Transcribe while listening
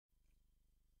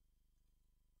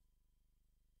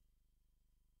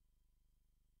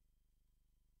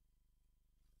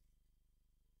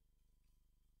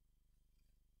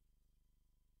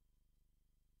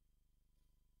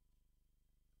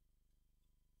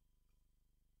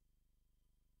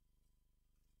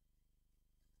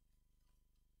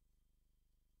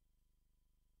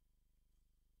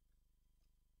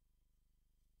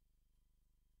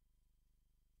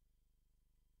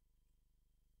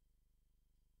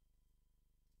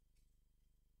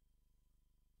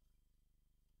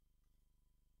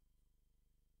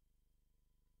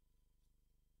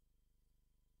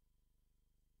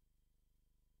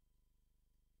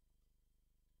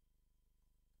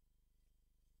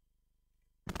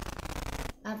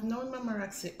I've known Mama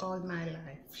Roxie all my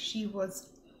life. She was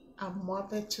a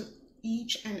mother to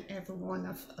each and every one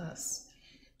of us.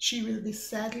 She will be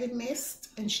sadly missed,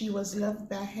 and she was loved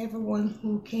by everyone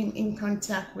who came in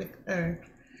contact with her.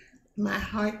 My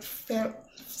heartfelt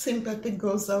sympathy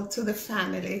goes out to the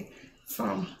family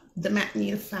from the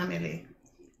McNeil family.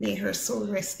 May her soul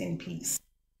rest in peace.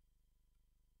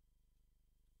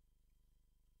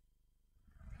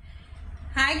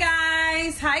 Hi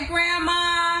guys, hi Grandma.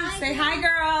 Hi, Say Grandma. hi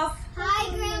girls.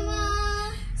 Hi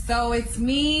Grandma. So it's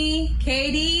me,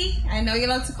 Katie. I know you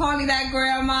love to call me that,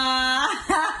 Grandma.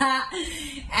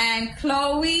 And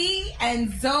Chloe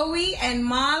and Zoe and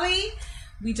Molly.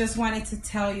 We just wanted to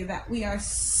tell you that we are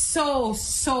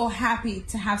so happy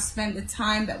to have spent the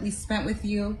time that we spent with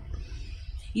you.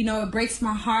 You know, it breaks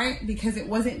my heart because it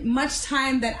wasn't much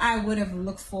time that I would have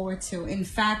looked forward to. In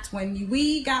fact, when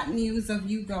we got news of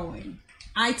you going,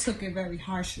 I took it very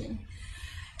harshly.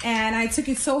 And I took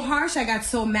it so harsh, I got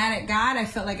so mad at God. I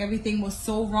felt like everything was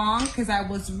so wrong because I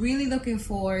was really looking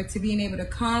forward to being able to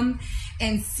come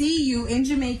and see you in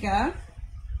Jamaica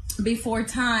before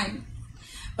time.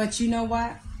 But you know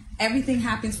what? Everything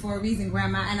happens for a reason,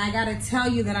 Grandma. And I got to tell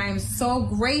you that I am so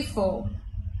grateful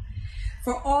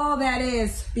for all that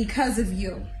is because of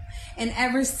you. And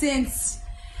ever since,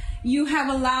 you have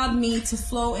allowed me to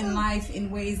flow in life in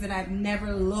ways that I've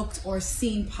never looked or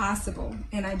seen possible.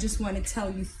 And I just want to tell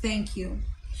you thank you.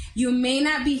 You may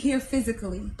not be here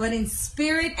physically, but in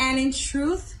spirit and in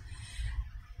truth,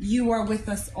 you are with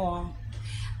us all.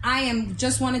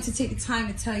 Just wanted to take the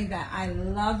time to tell you that I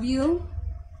love you.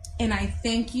 And I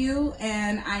thank you,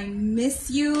 and I miss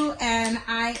you, and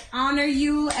I honor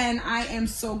you, and I am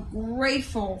so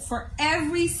grateful for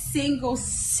every single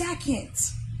second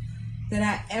that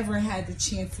I ever had the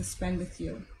chance to spend with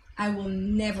you. I will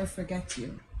never forget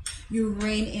you. You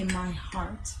reign in my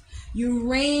heart. You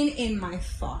reign in my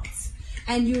thoughts.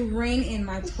 And you reign in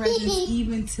my presence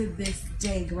even to this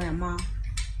day, Grandma.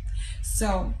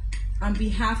 So, on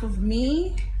behalf of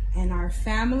me and our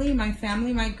family,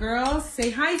 my girls, say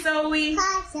hi, Zoe.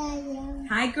 Hi Zoe.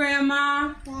 Hi,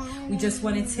 Grandma. Hi. We just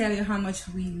want to tell you how much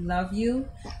we love you,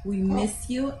 we miss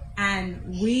you, and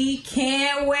we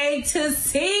can't wait to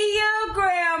see you,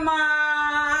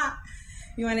 Grandma.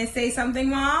 You want to say something,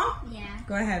 Mom? Yeah.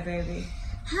 Go ahead, baby.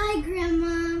 Hi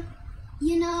Grandma.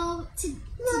 You know,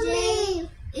 today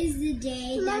is the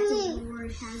day that the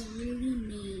Lord has really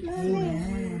made for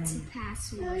you to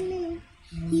pass away.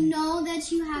 He knows that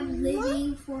you have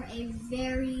living for a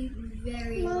very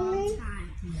long time.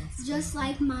 Just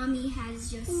like Mommy has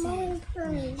just said.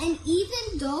 And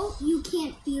even though you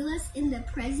can't feel us in the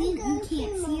present, you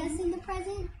can't see us in the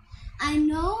present, I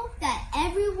know that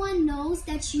everyone knows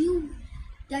that you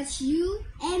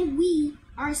and we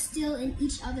are still in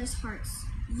each other's hearts.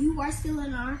 You are still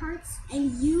in our hearts,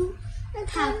 and you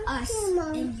have us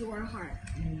in your heart.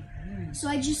 So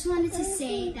I just wanted to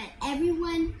say that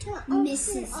everyone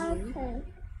misses you,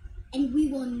 and we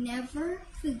will never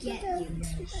forget you.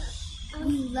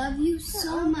 We love you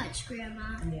so much,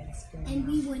 Grandma, Yes, Grandma. and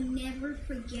we will never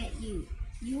forget you.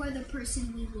 You are the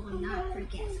person we will not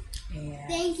forget. Yeah.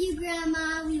 Thank you,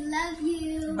 Grandma. We love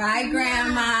you. Bye,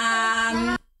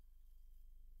 Grandma.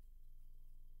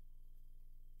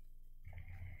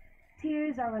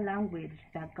 Tears are a language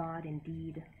that God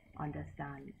indeed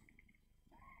understands.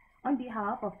 On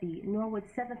behalf of the Norwood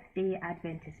Seventh-day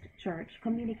Adventist Church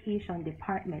Communication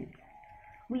Department,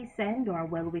 we send our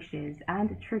well wishes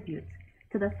and tribute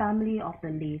to the family of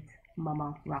the late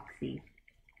Mama Roxie.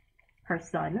 Her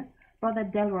son, Brother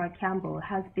Delroy Campbell,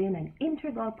 has been an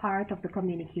integral part of the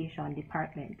communication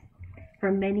department.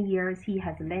 For many years, he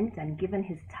has lent and given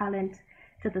his talent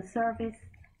to the service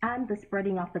and the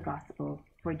spreading of the gospel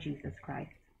for Jesus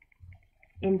Christ.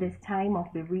 In this time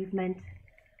of bereavement,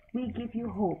 we give you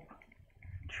hope.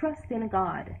 Trust in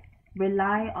God.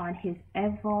 Rely on his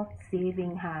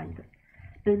ever-saving hand.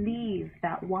 Believe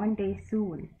that one day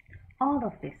soon, all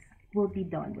of this will be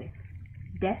done with.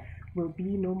 Death will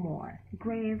be no more.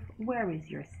 Grave, where is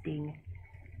your sting?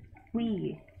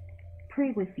 We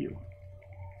pray with you.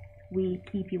 We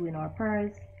keep you in our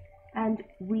prayers, and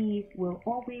we will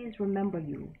always remember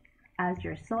you as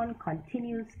your son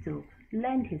continues to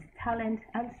lend his talent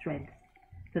and strength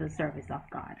to the service of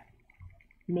God.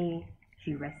 May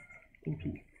she rest in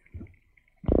peace.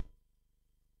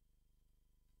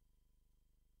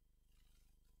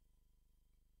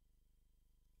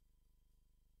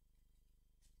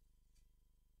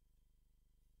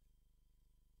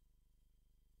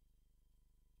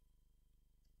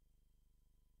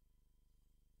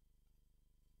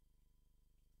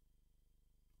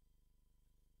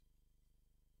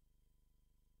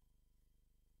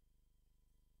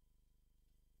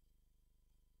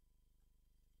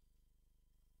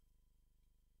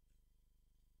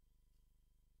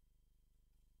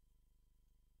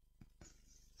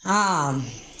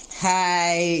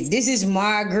 Hi, this is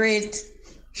Margaret,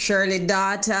 Shirley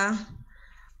daughter.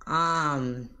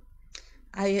 I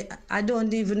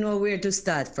don't even know where to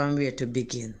start, from where to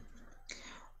begin.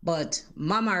 But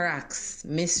Mama Rox,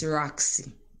 Miss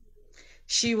Roxie,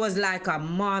 she was like a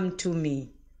mom to me.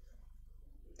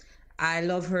 I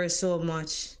love her so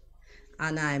much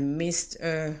and I missed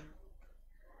her.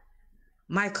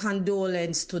 My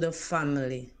condolence to the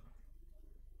family.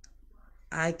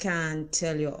 I can't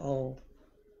tell you how.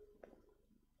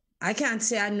 I can't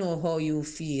say I know how you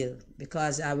feel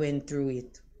because I went through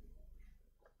it.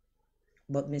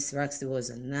 But Miss Roxie was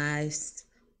a nice,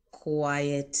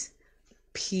 quiet,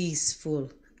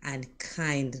 peaceful, and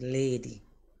kind lady.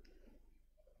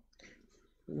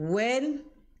 When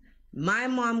my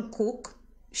mom cooked,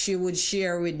 she would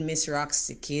share with Miss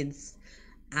Roxie kids.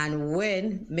 And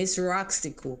when Miss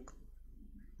Roxie cooked,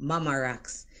 Mama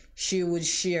Rox, she would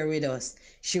share with us.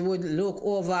 She would look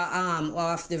over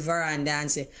off the veranda and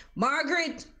say,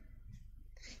 Margaret,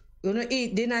 you don't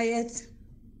eat dinner yet?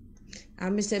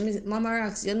 And I say, Mama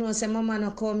Rox, you know, say Mama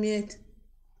no come yet.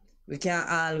 We can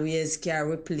always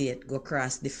carry a plate, go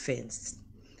across the fence.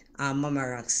 And Mama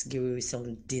Rox give you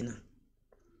some dinner.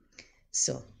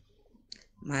 So,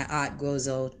 my heart goes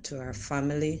out to her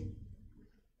family.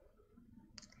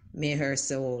 May her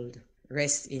soul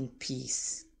rest in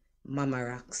peace. Mama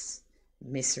Rox,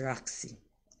 Miss Roxie,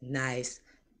 nice,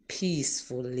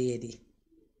 peaceful lady.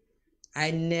 I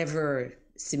never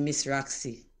see Miss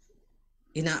Roxie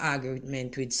in an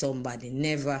argument with somebody.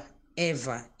 Never,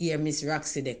 ever hear Miss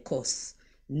Roxie the cuss.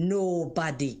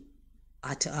 Nobody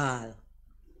at all.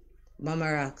 Mama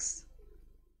Rox,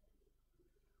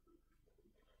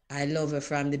 I love her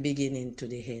from the beginning to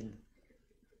the end.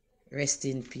 Rest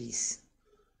in peace.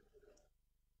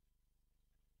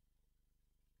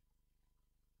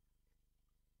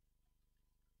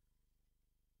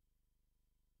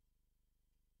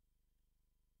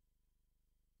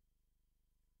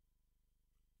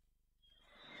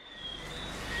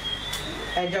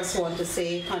 I just want to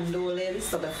say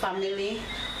condolence to the family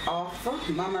of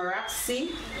Mama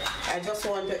Roxie. I just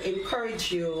want to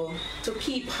encourage you to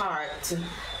keep heart,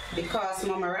 because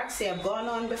Mama Roxie have gone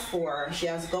on before. She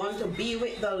has gone to be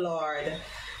with the Lord.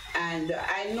 And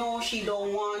I know she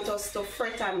don't want us to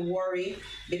fret and worry,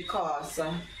 because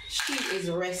she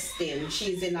is resting.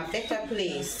 She's in a better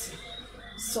place.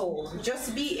 So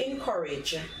just be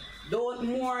encouraged. Don't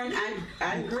mourn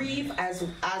and grieve as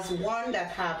one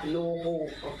that have no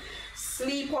hope.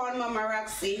 Sleep on, Mama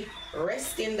Roxie.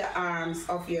 Rest in the arms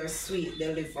of your sweet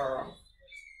deliverer.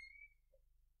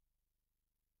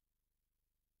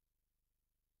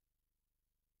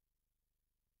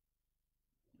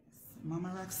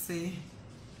 Mama Roxie,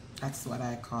 that's what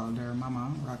I called her,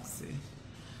 Mama Roxie.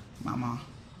 Mama,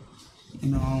 you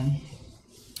know,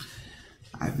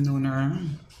 I've known her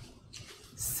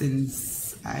since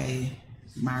I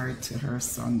married to her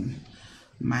son,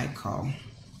 Michael.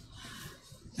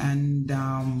 And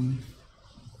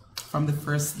from the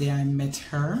first day I met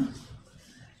her,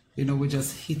 you know, we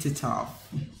just hit it off.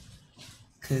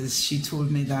 Because she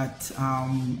told me that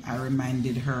I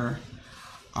reminded her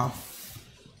of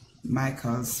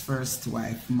Michael's first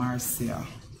wife, Marcia.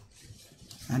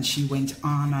 And she went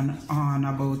on and on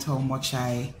about how much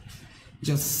I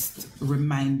just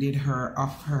reminded her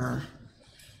of her.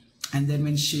 And then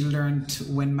when she learned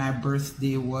when my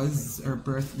birthday was, our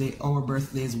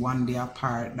birthdays one day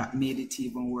apart, that made it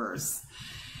even worse.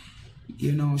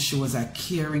 You know, she was a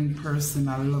caring person,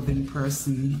 a loving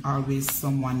person, always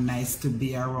someone nice to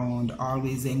be around,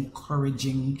 always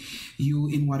encouraging you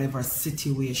in whatever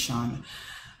situation.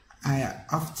 I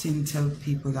often tell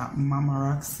people that Mama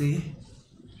Roxie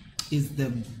is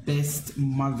the best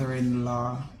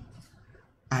mother-in-law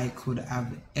I could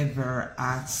have ever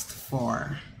asked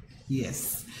for.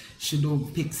 Yes, she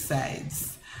don't pick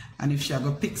sides. And if she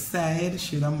go pick side,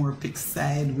 she'd have more pick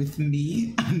side with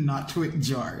me and not with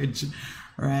George,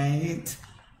 right?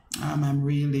 I'm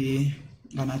really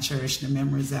gonna cherish the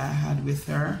memories I had with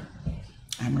her.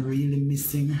 I'm really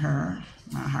missing her.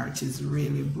 My heart is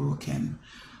really broken.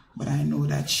 But I know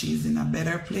that she's in a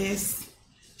better place.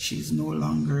 She's no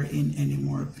longer in any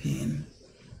more pain.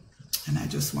 And I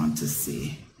just want to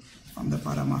say from the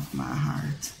bottom of my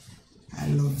heart, I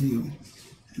love you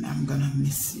and I'm gonna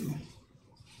miss you.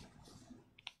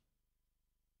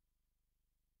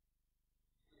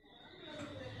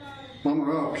 Mama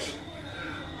Rox,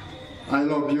 I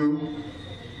love you,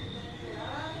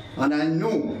 and I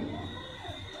know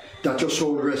that your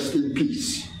soul rests in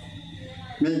peace.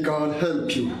 May God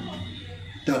help you,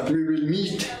 that we will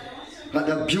meet at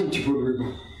that beautiful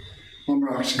river.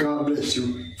 Mama Rox, God bless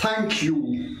you. Thank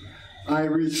you, I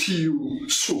will see you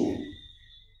soon.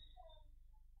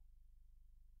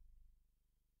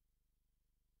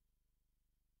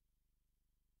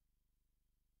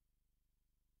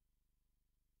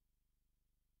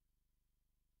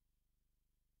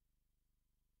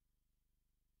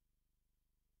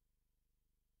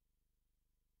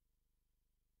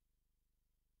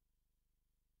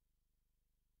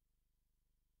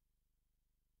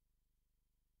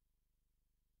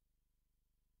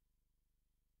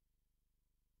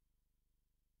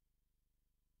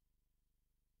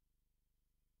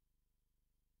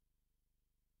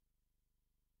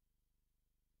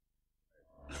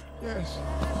 Yes.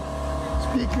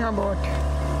 Speaking about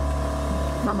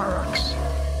Mama Roxie,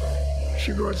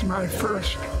 she was my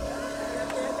first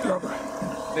lover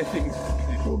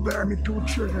who bare me 2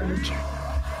 children, which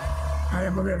I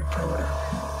am very proud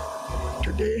of.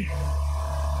 Today,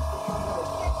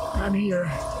 I'm here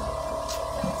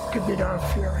to bid our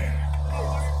farewell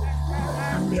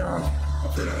on behalf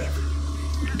of life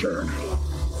eternal.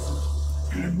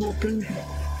 And I'm hoping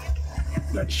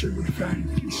that she would find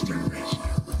peace and rest.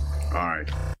 All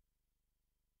right.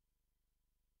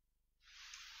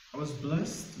 I was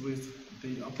blessed with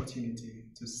the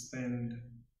opportunity to spend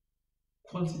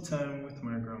quality time with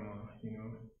my grandma,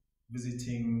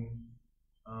 visiting,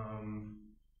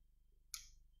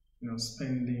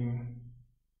 spending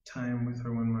time with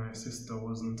her when my sister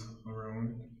wasn't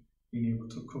around, being able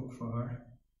to cook for her,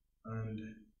 and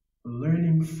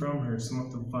learning from her some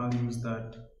of the values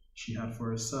that she had for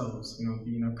herself,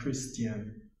 being a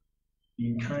Christian,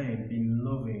 being kind, being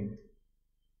loving,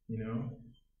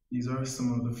 These are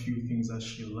some of the few things that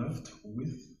she left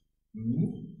with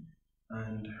me,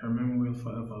 and her memory will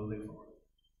forever live on.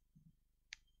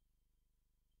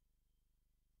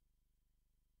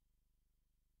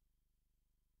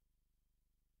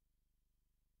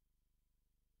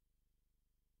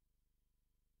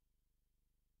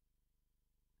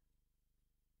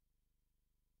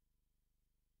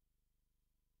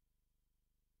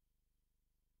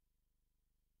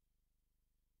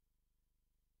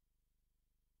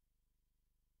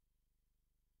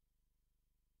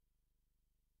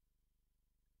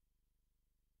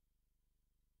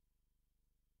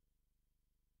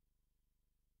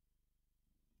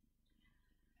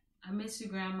 I miss you,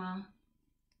 Grandma.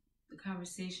 The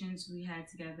conversations we had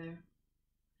together,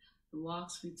 the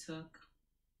walks we took,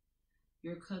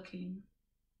 your cooking,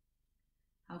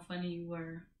 how funny you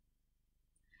were.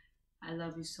 I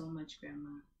love you so much,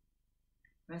 Grandma.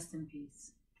 Rest in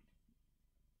peace.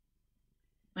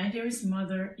 My dearest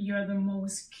mother, you are the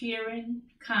most caring,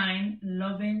 kind,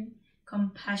 loving,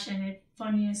 compassionate,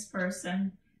 funniest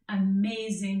person,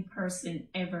 amazing person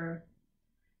ever.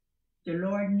 The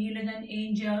Lord needed an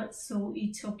angel, so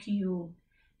he took you,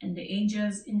 and the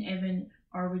angels in heaven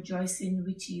are rejoicing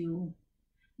with you.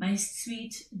 My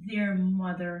sweet, dear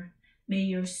mother, may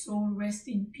your soul rest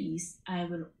in peace. I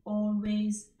will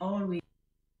always, always.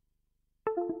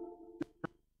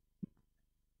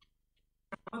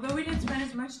 Although we didn't spend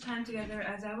as much time together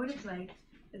as I would have liked,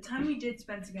 the time we did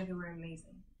spend together were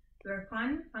amazing. We were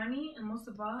fun, funny, and most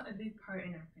of all, a big part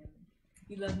in our family.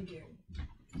 We love you dearly.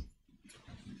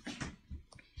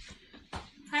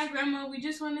 Hi, Grandma. We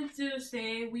just wanted to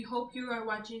say we hope you are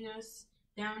watching us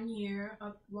down here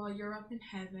while you're up in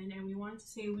heaven, and we want to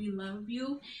say we love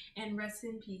you and rest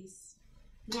in peace.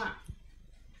 Mwah.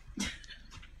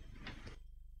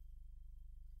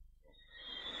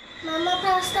 Mama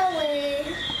passed away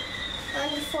on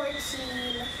the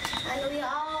 14th, and we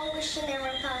all wish she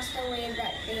never passed away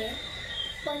that day.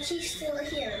 But she's still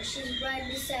here. She's right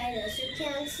beside us. You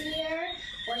can't see her,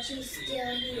 but she's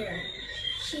still here.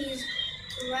 She's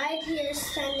right here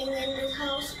standing in this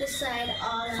house beside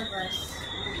all of us.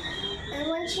 And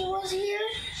when she was here,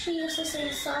 she used to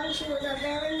sing songs. She was a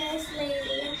very nice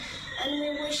lady, and we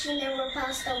wish she never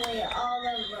passed away, all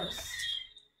of us.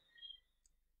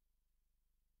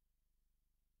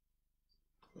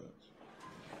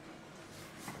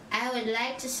 I would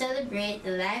like to celebrate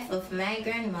the life of my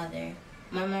grandmother,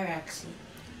 Mama Roxie.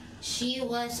 She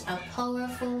was a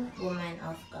powerful woman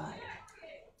of God.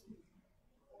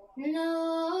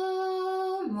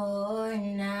 No more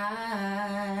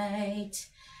night,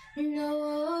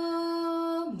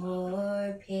 no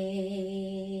more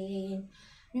pain,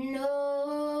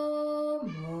 no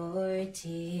more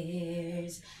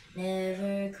tears,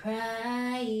 never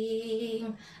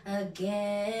crying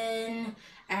again,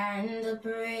 and the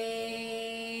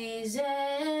praises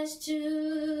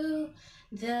to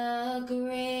the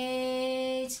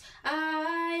great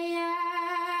I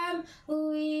am.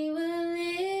 We will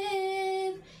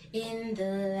live in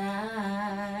the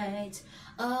light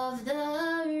of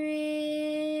the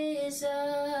risen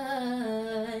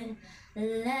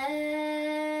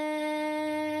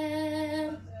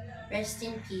Rest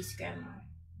in peace, Grandma.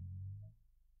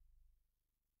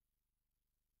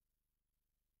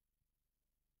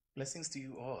 Blessings to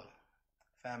you all,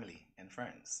 family and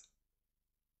friends.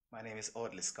 My name is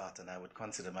Audley Scott, and I would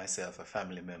consider myself a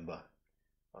family member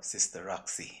of Sister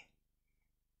Roxie.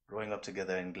 Growing up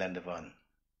together in Glendavon,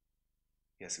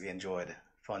 yes, we enjoyed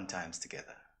fun times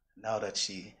together. Now that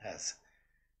she has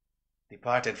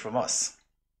departed from us,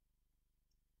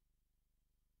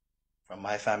 from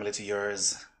my family to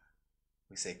yours,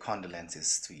 we say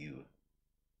condolences to you,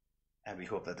 and we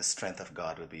hope that the strength of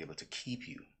God will be able to keep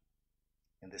you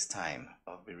in this time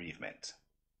of bereavement.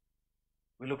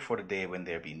 We look for the day when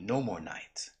there be no more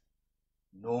night,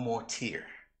 no more tear,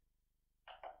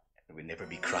 and we'll never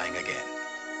be crying again.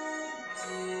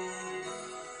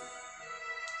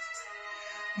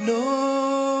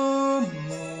 No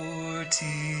more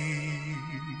tears,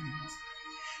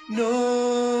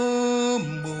 no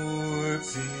more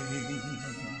pain,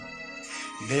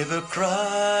 never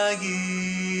crying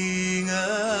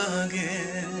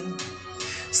again.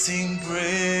 Sing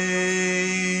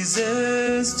praises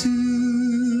to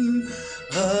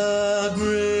the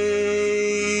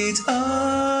great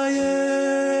I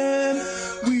am.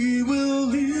 We will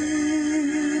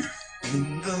live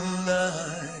in the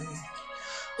light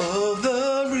of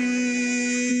the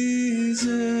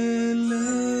risen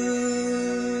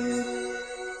Lamb.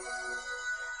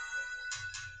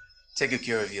 Take good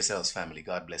care of yourselves, family.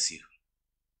 God bless you.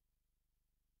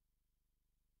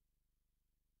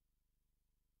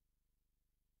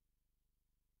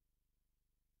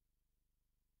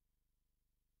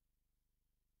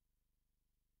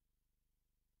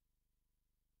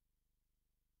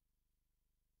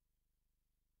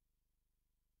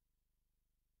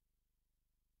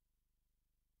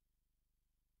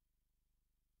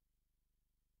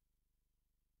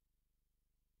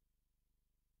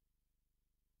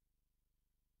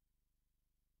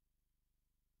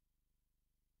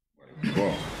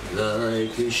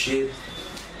 Like a ship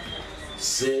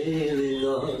sailing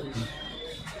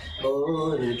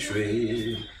on a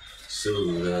trail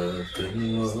so dark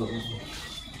and warm,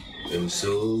 and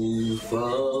so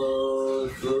far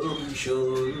from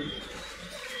shore,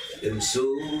 and so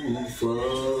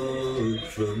far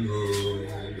from home.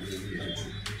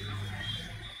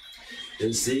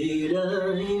 And said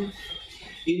I'm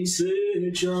in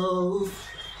search of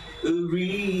a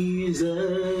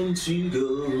reason to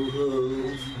go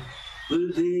home,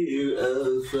 but there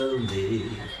I found it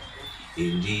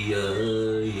in the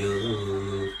eye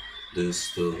of the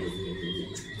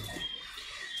storm.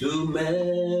 No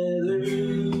matter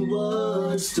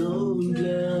what storm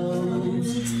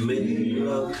clouds may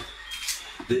rock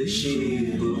the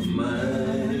ship of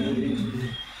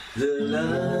mine, the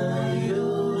light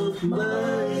of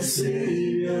my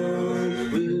Savior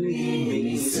will lead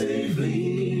me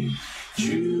safely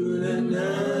through the night.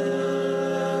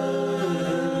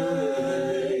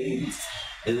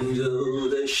 And though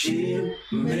the ship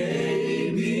may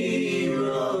be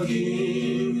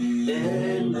rocking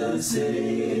and the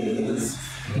sails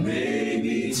may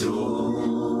be torn,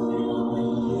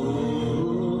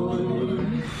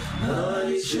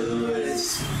 I shall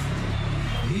rest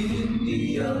in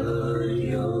the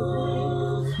eye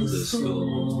of the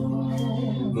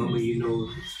storm. Mama, you know,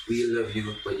 we love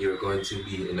you, but you're going to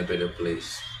be in a better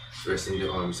place. Rest in the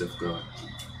arms of God.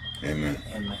 Amen.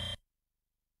 Amen.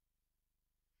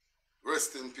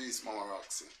 Rest in peace, Mama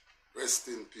Roxie. Rest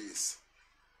in peace.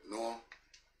 You know,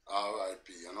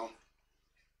 R.I.P., you know.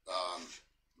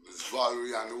 Miss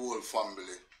Valerie and the whole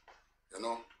family, you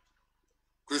know.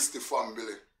 Christy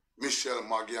family, Michelle,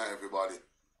 Maggie and everybody.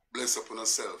 Bless upon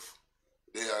yourself.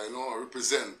 They are, you know,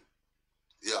 represent.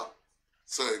 Yeah.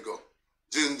 So you go.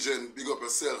 Jin, big up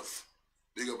yourself.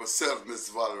 Big up yourself, Miss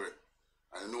Valerie.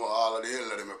 And you know all of the hell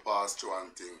that they may pass through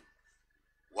and thing.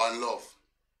 One love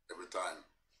every time.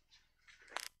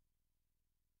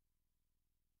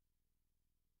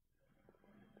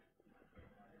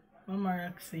 Mama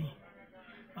Roxie,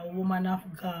 a woman of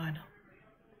God.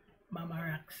 Mama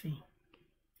Roxie.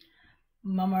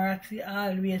 Mama Roxie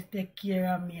always take care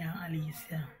of me and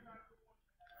Alicia.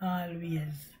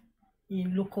 Always. He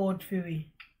look out for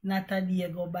me. Not a day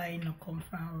go by no come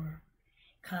from her.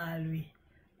 Call me.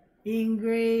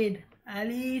 Ingrid,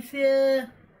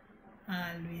 Alicia.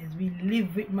 Always. We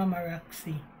live with Mama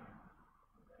Roxie.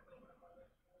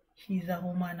 She's a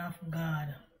woman of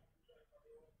God.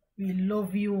 We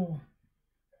love you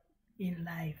in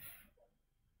life.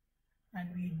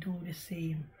 And we do the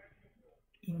same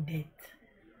in death.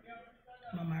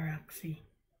 Mama Roxie.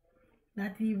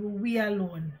 Not even we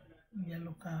alone. We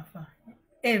look after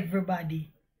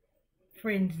everybody.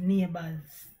 Friends,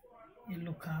 neighbors. You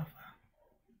look after.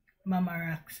 Mama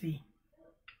Roxie.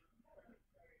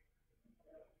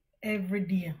 Every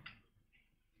day,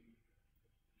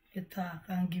 you talk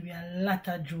and give you a lot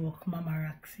of joke, Mama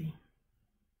Roxie.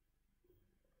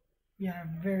 You are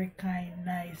a very kind,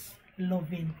 nice,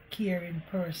 loving, caring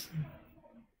person.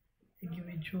 You give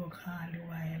a joke all the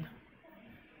while.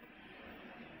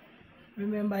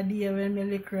 Remember the day when me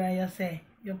look cry, you say,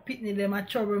 you pitney them a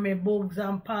trouble me Bugs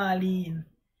and Pauline.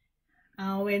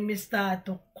 And when me start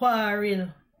to quarrel,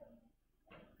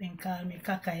 then call me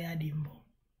Kakayadimbo.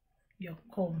 You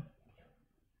come.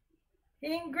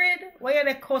 Ingrid, what you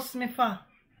dey cuss me for?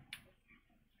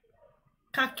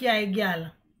 Cocky eye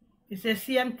girl. You say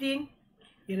same thing?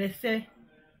 You dey say,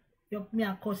 you me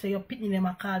a cuss you pitney them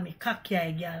a call me cocky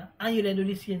eye girl. And you dey do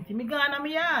the same thing. Me gone on my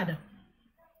yard.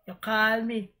 You call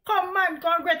me, come man,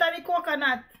 come get the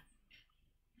coconut.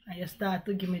 And you start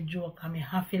to give me joke and me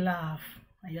have to laugh.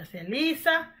 And you say,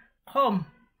 Lisa, come.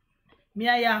 Me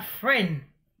and your friend.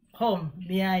 Come,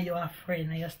 me and you are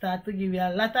friend. And you start to give you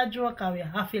a lot of joke and we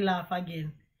have to laugh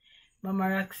again. Mama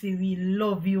Roxie, we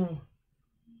love you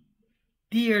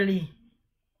dearly.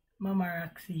 Mama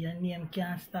Roxie, your name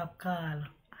can't stop call.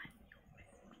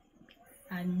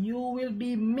 And you will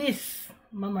be missed,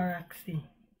 Mama Roxie.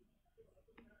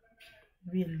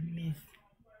 Will miss.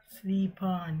 Sleep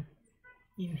on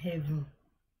in heaven.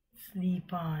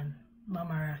 Sleep on,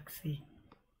 Mama Roxie.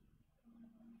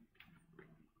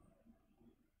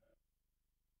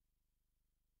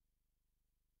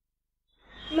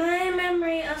 My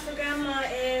memory of the grandma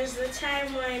is the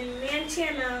time when me and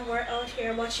Tiana were out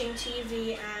here watching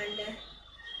TV and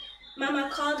Mama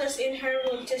called us in her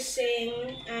room to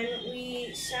sing and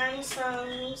we sang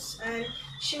songs and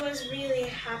she was really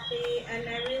happy and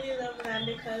I really love that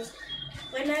because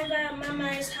whenever Mama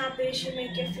is happy, she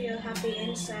makes you feel happy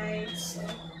inside. So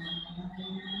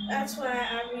that's why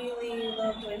I really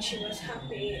loved when she was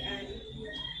happy. And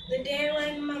the day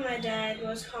when Mama died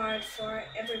was hard for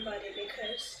everybody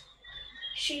because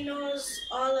she knows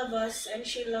all of us and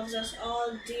she loves us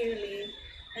all dearly.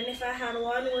 And if I had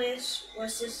one wish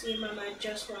was to see Mama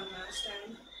just one last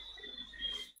time.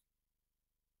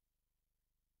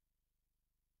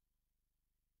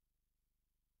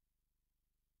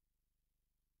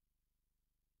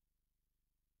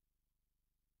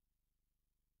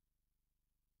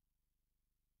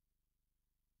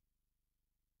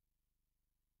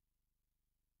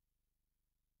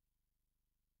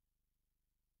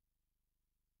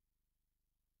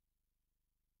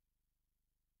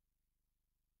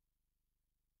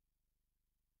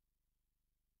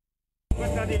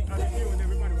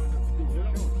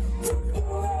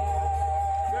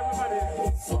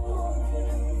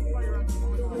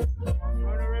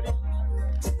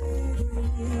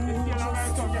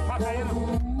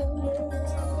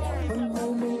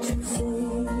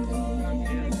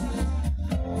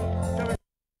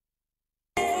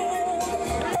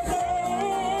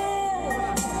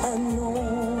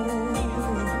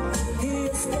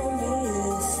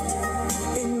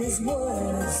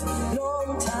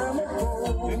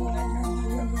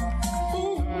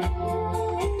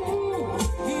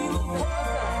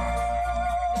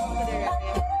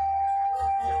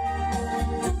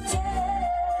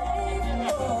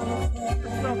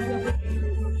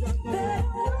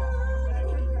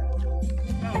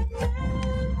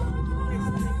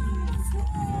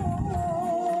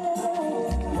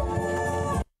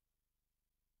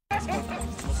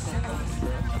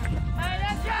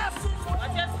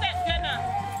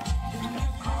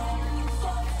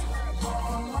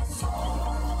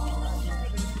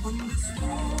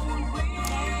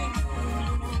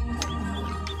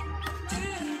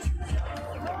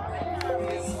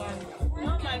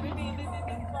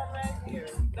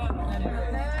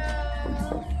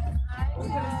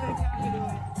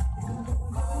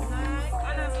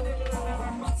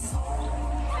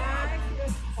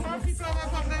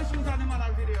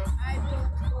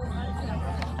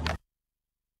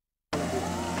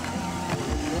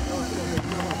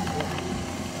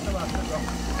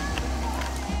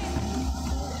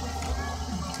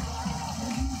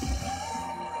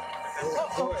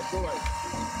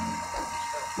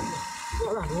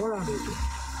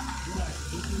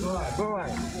 Go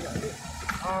right.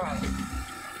 All right.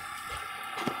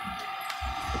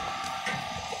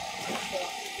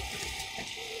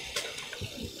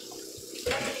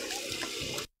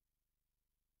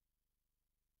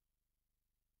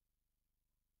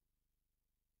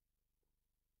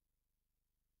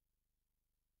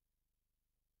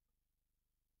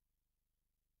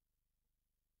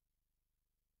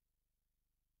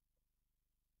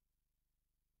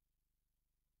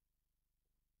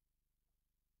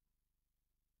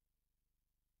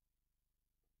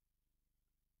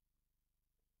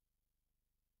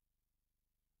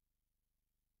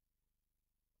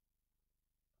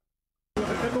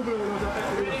 Alright,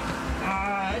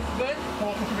 good.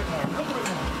 Look a bit more. Look a bit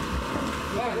more.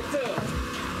 1, 2.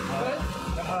 Good.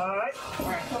 Alright.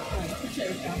 Alright,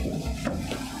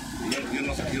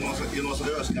 You know, so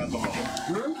the rest can't come out.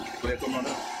 They come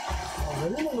out.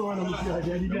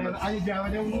 I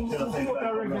drive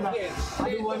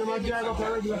up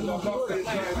a regular.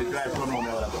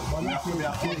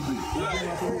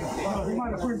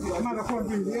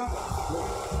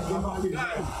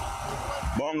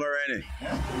 Bongo ready.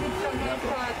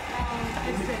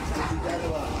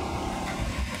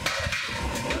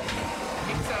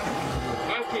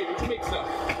 Okay, it's mix up.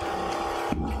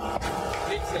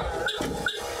 Mix up.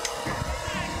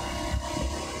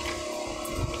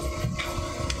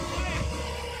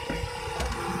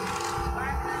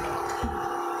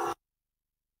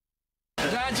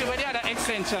 Georgie, what the other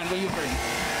extension will you bring?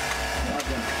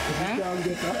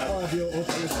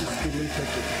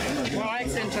 What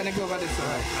extension to go over this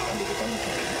side?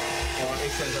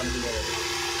 Extension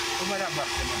over that back.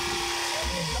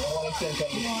 Extension.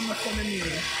 No, not coming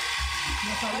here.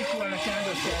 Not a little one I can't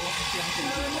just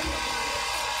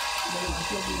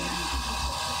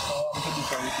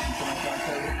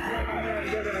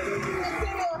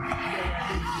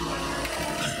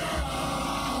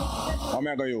How am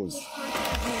I going to use?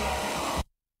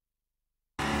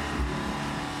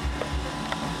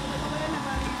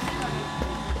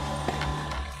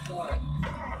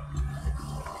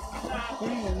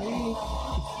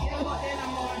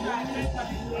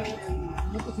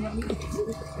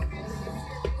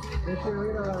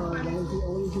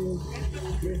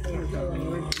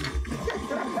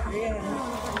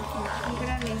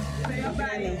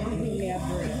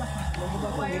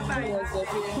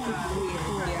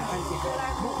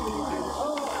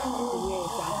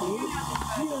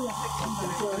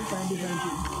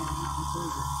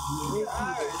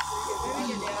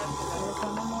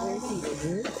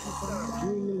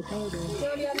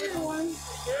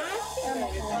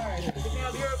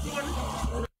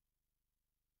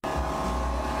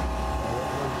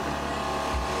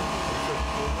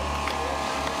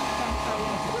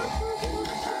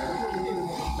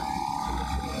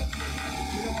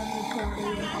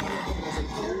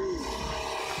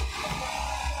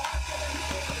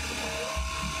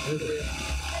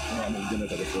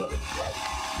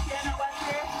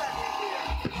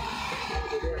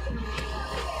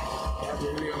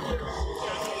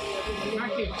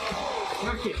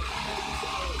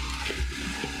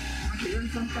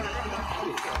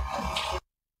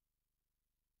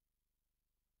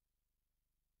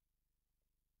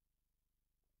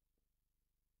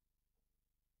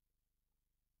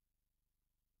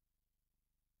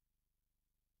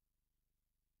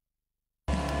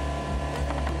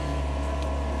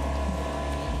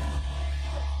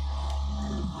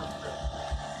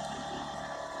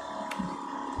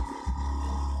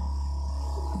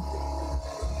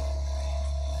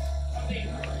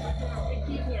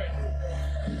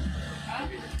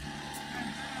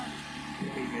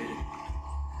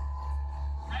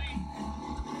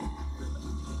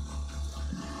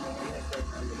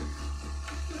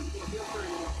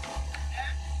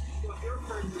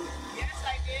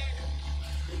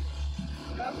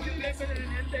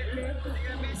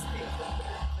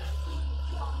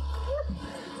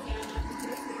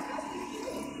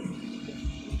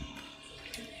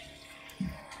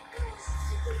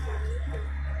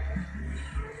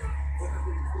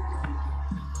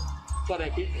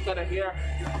 Got it here.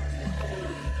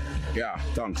 Yeah,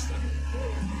 thanks.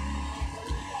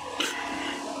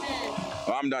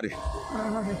 Oh, I'm daddy.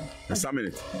 Just a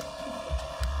minute.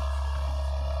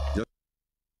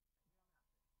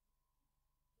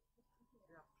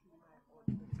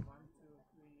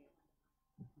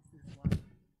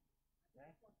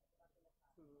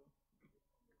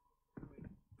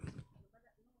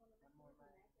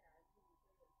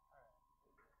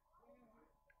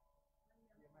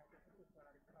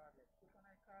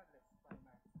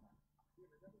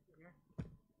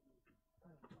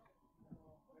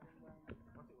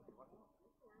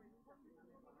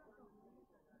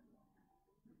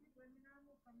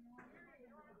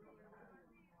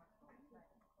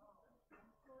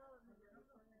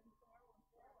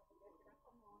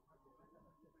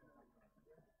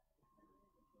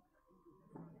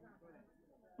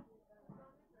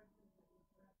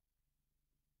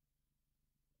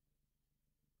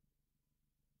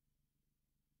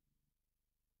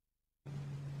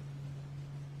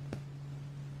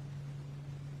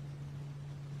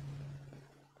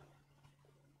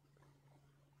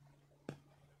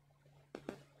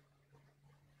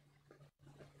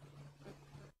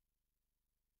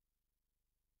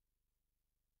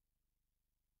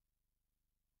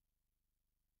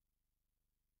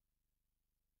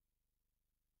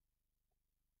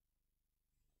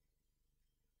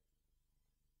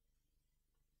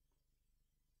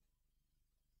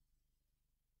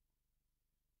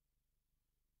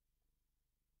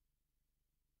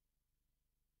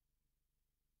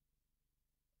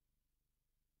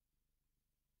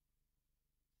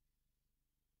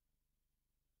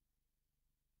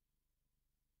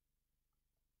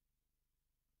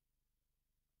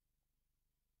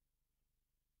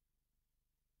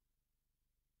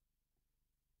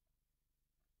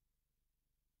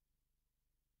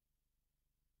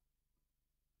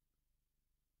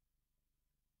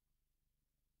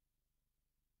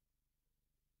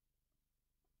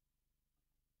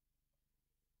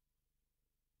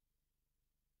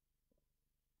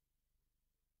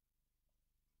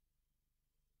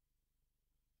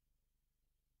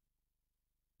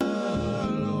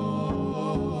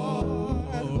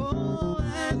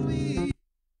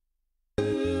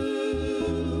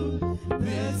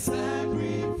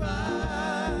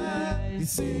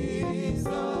 sacrifices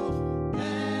of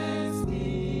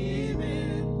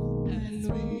thanksgiving,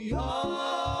 and we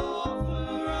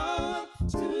offer up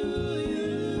to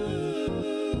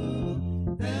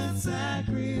you the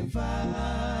sacrifices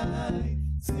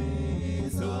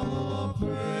of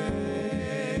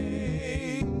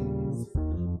praise.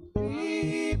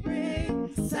 We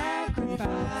bring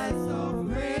sacrifice of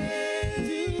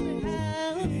praise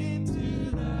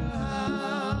into the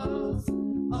house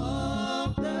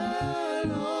of the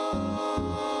Lord.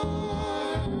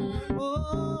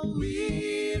 Oh,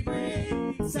 we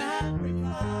bring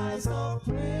sacrifice of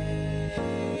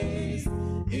praise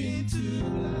into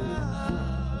the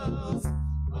house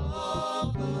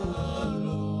of the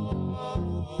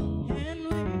Lord.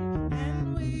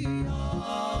 And we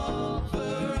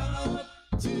offer up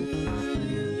to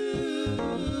you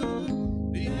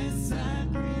the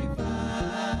sacrifices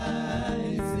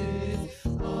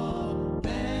of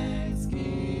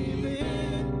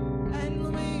thanksgiving,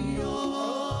 and we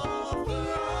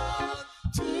offer up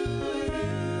to you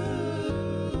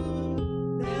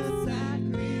the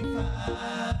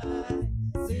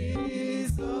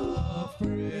sacrifices of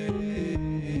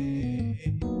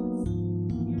praise.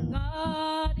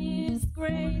 God is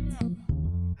great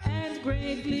and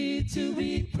greatly to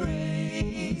be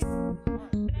praised.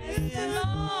 Bless the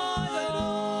Lord,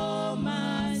 oh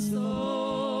my soul.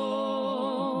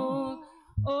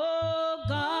 Oh,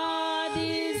 God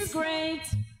is great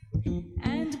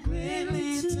and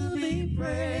greatly to be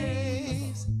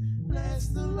praised. Bless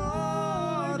the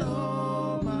Lord,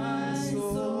 oh my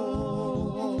soul.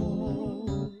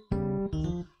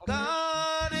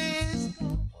 God is.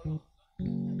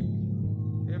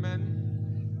 Amen.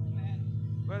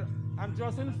 Well, I'm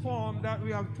just informed that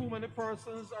we have too many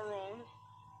persons around.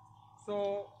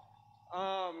 So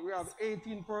we have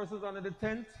 18 persons under the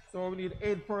tent, so we need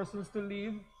 8 persons to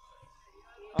leave.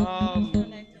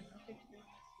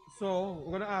 So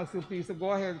we're going to ask you please to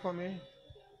go ahead for me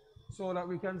so that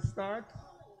we can start.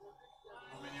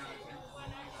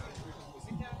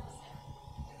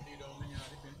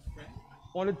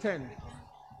 Only 10.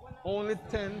 Only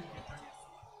 10.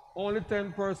 Only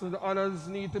 10 persons. The others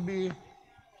need to be,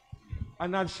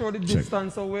 I'm not sure the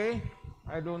distance away.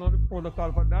 I don't know the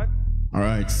protocol for that. All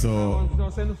right, so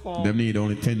just informed. them need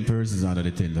only 10 persons under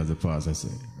the tent, as the pastor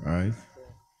said. All right,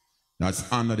 that's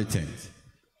under the tent.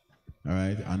 All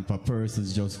right, and for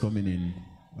persons just coming in,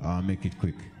 make it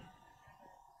quick.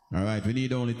 All right, we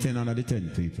need only 10 under the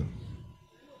tent, people.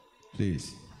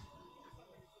 Please.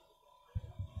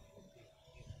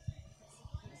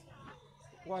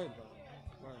 Quiet,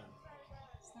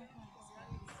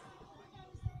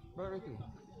 Brother Ricky,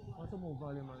 what's the more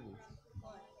volume on this?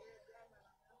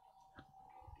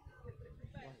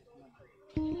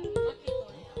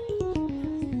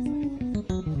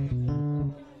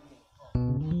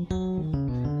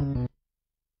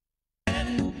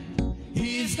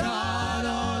 He's God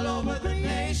all over the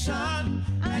nation,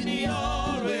 and he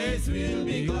always will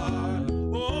be God.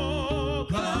 Oh,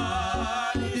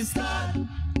 God is God,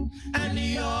 and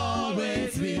he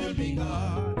always will be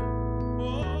God.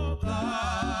 Oh,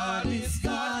 God is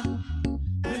God,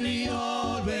 and he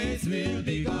always will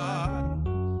be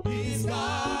God. He's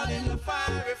God in the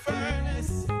fiery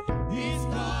furnace, he's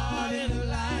God in the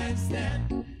lion's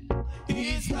den.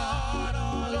 He's God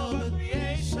all over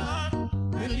creation,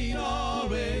 and he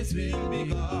always will be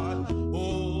God.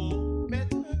 Oh,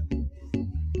 better.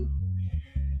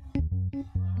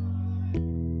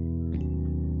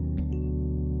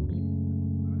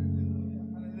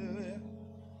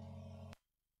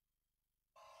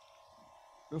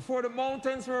 Before the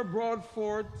mountains were brought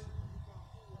forth,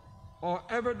 or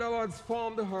ever thou hadst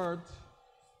formed the earth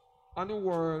and the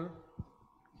world,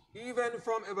 even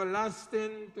from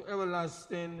everlasting to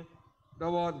everlasting,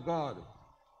 thou art God.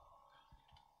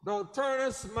 Thou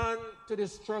turnest man to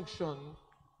destruction,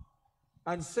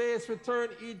 and sayest, return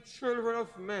ye children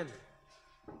of men.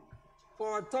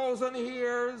 For 1,000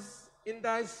 years in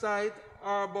thy sight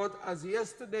are but as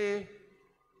yesterday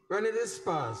when it is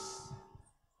past,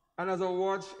 and as a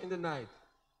watch in the night.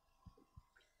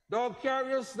 Thou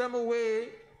carriest them away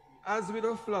as with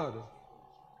a flood.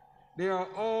 They are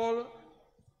all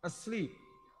asleep.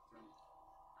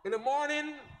 In the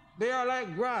morning they are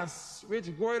like grass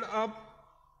which groweth up.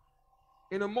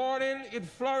 In the morning it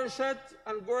flourisheth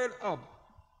and groweth up,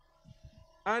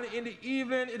 and in the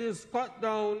evening it is cut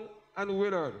down and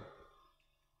withered.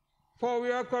 For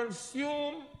we are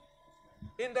consumed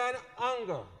in thine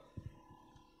anger,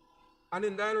 and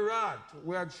in thine wrath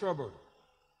we are troubled.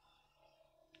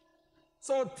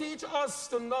 So teach us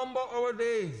to number our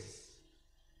days,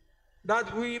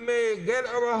 that we may get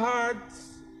our hearts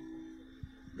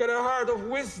get a heart of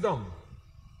wisdom.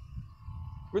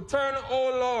 Return,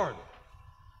 O Lord,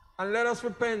 and let us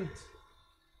repent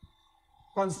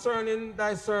concerning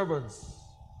thy servants.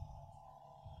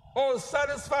 Oh,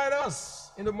 satisfy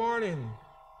us in the morning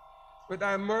with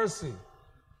thy mercy,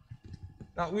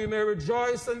 that we may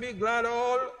rejoice and be glad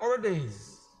all our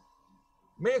days.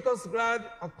 Make us glad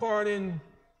according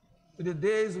to the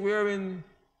days wherein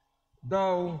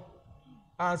thou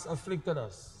hast afflicted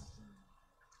us.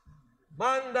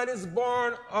 Man that is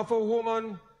born of a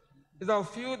woman is of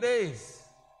few days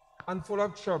and full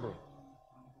of trouble.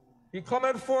 He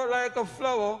cometh forth like a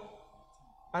flower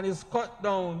and is cut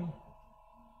down,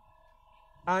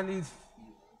 and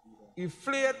he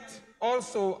fleeth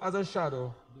also as a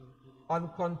shadow and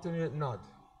continueth not.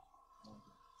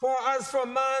 For as for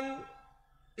man,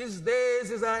 his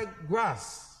days is like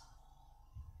grass,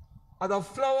 as a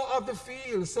flower of the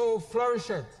field, so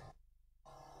flourisheth.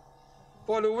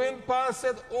 For the wind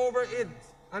passeth over it,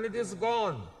 and it is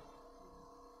gone,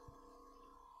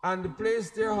 and the place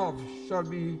thereof shall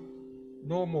be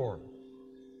no more.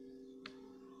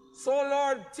 So,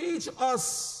 Lord, teach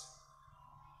us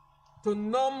to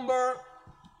number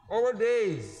our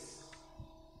days,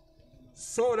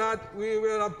 so that we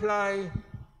will apply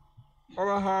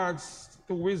our hearts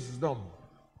to wisdom.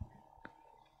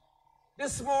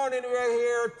 This morning we are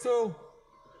here to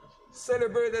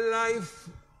celebrate the life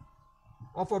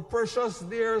of a precious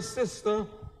dear sister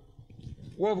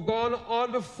who have gone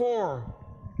on before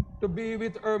to be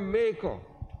with her Maker,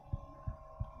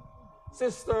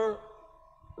 Sister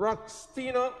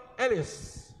Roxtina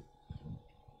Ellis,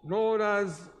 known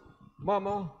as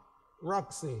Mama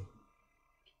Roxie.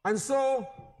 And so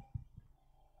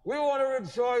we want to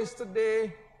rejoice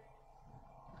today,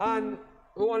 and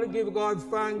we want to give God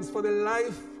thanks for the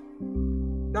life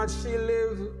that she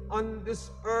lived on this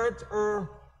earth, her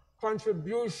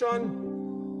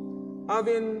contribution,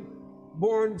 having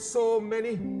born so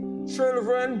many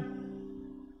children.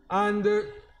 And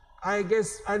I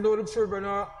guess I know the children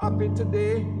are happy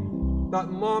today that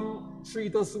Mom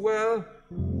treats us well,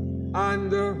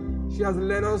 and she has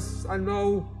led us, and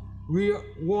now we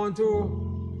want to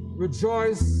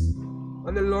rejoice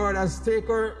that the Lord has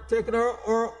taken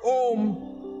her home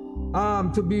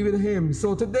to be with Him.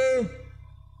 So today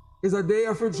is a day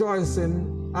of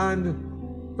rejoicing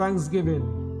and thanksgiving.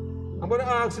 I'm going to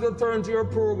ask you to turn to your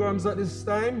programs at this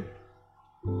time,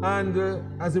 and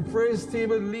as the praise team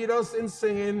will lead us in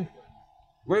singing,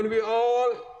 when we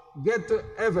all get to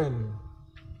heaven,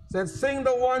 said, sing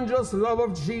the wondrous love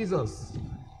of Jesus,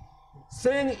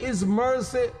 sing His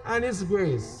mercy and His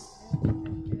grace.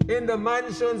 In the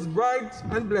mansions bright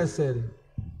and blessed,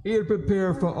 He'll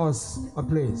prepare for us a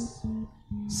place.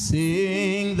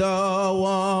 Sing the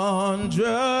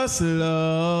wondrous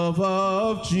love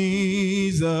of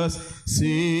Jesus,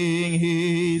 sing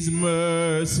His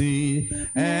mercy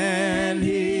and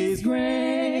His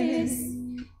grace.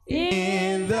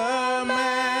 In the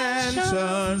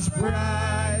mansions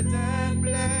bright and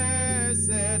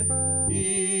blessed,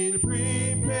 He'll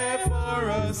prepare for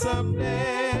us a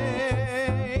place.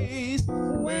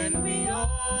 When we all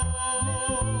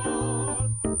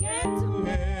get to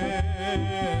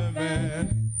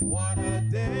heaven, what a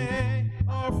day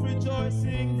of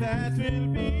rejoicing that will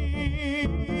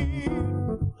be.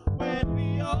 When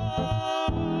we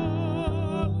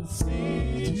all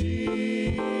see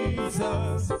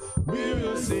Jesus, we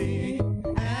will sing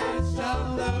and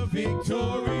shout the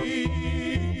victory.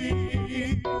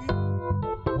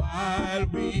 While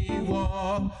we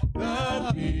walk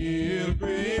the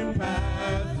pilgrim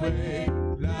pathway,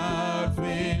 clouds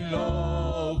will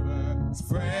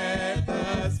overspread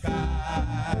the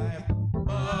sky.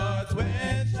 But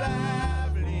when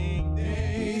traveling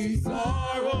days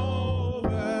are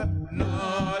over,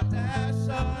 not a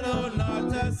shadow,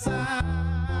 not a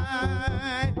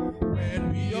sign.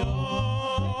 When we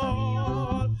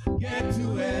all get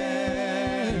to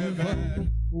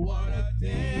heaven, what a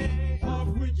day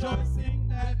of rejoicing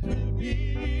that will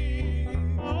be.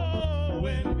 Oh,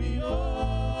 when we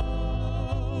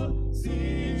all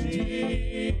see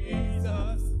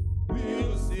Jesus,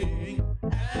 we'll sing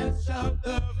and shout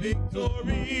the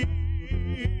victory.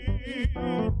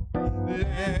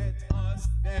 Let us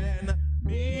then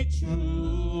be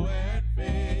true and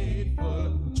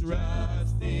faithful,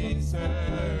 trusting,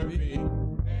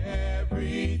 serving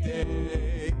every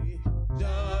day.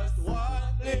 Just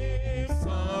one glimpse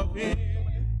of Him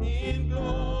in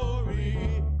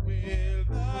glory will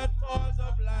the cause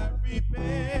of life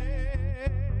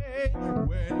repay.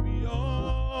 When we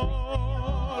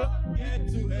all get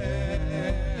to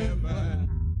heaven,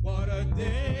 what a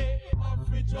day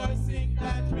of rejoicing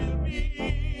that will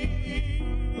be.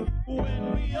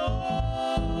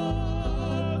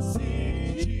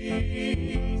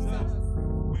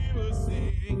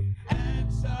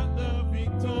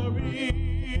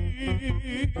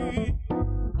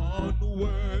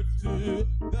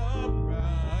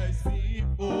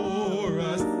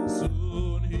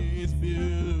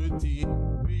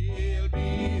 we'll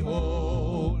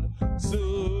behold.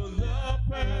 Soon the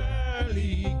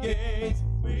pearly gates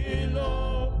will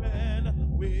open,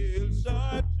 we'll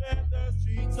shut the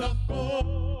streets of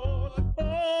gold.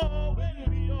 Oh, when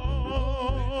we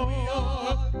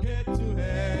all get to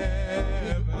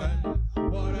heaven,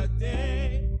 what a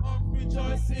day of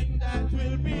rejoicing that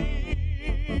will be.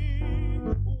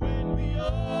 When we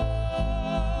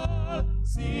all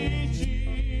see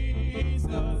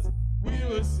Jesus, we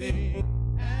will sing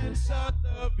and shout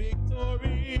the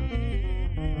victory.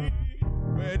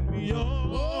 When we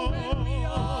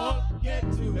all get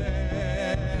to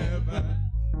heaven,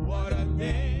 what a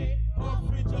day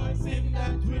of rejoicing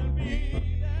that will be,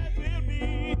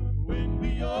 when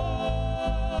we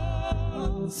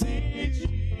all see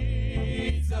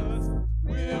Jesus,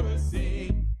 we will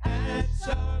sing and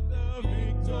shout the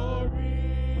victory.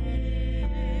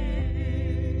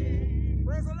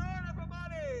 Praise the Lord,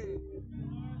 everybody.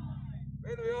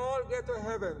 When we all get to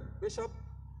heaven, Bishop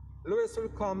Lewis will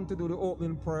come to do the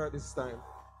opening prayer this time.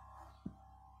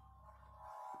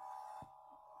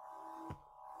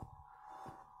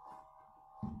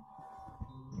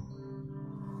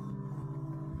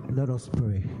 Let us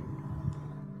pray.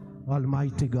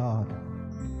 Almighty God,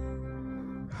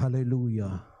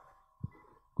 hallelujah.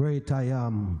 Great I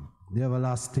am, the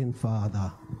everlasting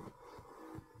Father.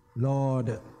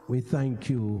 Lord, we thank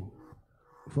you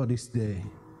for this day.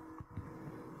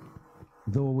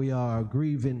 Though we are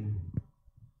grieving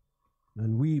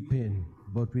and weeping,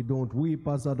 but we don't weep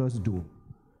as others do.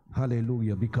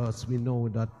 Hallelujah, because we know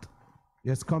that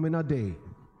there's coming a day,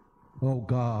 oh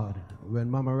God, when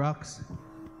Mama Roxie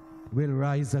will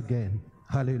rise again.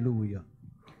 Hallelujah.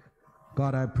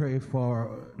 God, I pray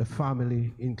for the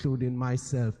family, including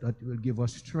myself, that you will give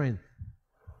us strength,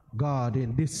 God,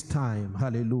 in this time,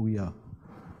 hallelujah,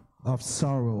 of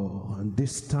sorrow, and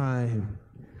this time,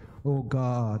 oh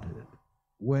God,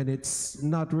 when it's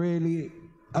not really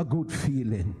a good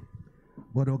feeling.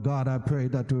 But oh God, I pray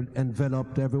that you'll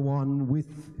envelop everyone with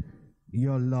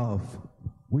your love,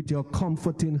 with your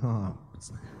comforting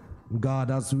arms.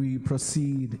 God, as we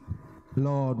proceed,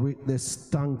 Lord, with this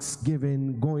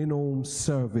Thanksgiving going home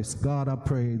service, God, I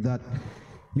pray that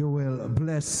you will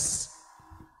bless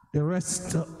the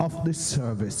rest of this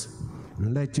service.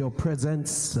 Let your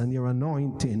presence and your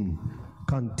anointing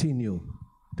continue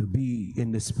to be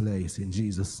in this place. In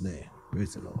Jesus' name,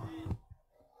 praise the Lord.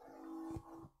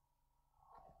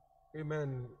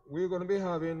 Amen. We're going to be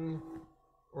having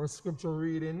our scripture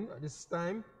reading at this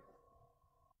time.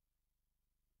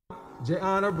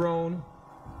 Jeanna Brown,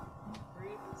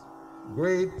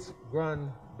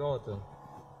 great-granddaughter.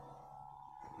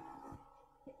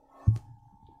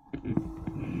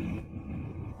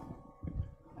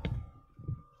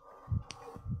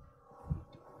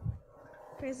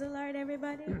 Praise the Lord,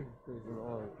 everybody. Praise the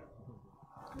Lord.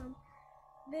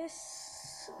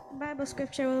 This Bible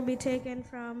scripture will be taken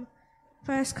from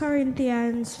 1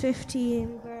 Corinthians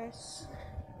 15, verse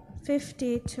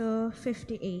 50 to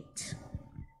 58.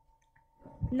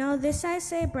 Now this I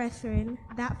say, brethren,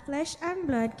 that flesh and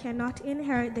blood cannot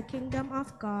inherit the kingdom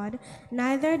of God,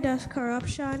 neither does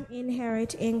corruption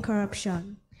inherit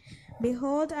incorruption.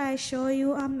 Behold, I show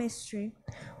you a mystery.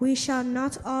 We shall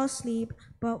not all sleep,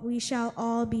 but we shall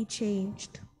all be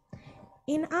changed.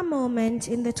 In a moment,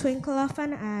 in the twinkle of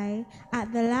an eye,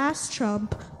 at the last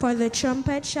trump, for the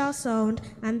trumpet shall sound,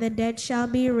 and the dead shall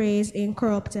be raised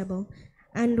incorruptible,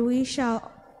 and we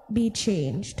shall be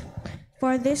changed.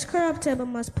 For this corruptible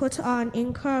must put on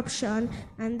incorruption,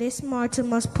 and this mortal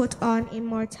must put on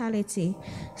immortality.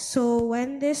 So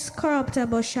when this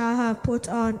corruptible shall have put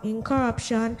on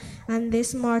incorruption, and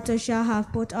this mortal shall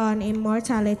have put on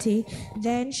immortality,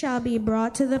 then shall be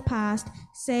brought to the pass,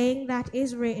 saying that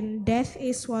is written, death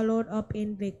is swallowed up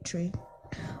in victory.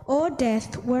 O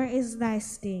death, where is thy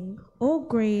sting? O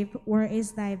grave, where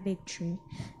is thy victory?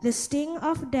 The sting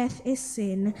of death is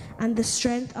sin, and the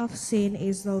strength of sin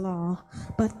is the law.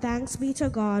 But thanks be to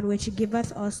God, which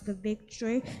giveth us the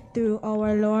victory through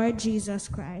our Lord Jesus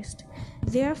Christ.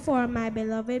 Therefore, my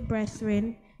beloved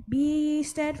brethren, be ye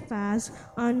steadfast,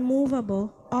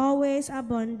 unmovable, always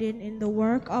abounding in the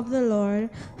work of the Lord,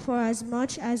 for as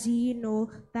much as ye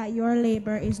know that your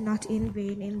labor is not in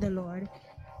vain in the Lord.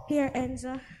 Here ends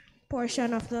a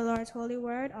portion of the Lord's holy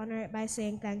word. Honor it by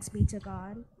saying thanks be to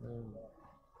God.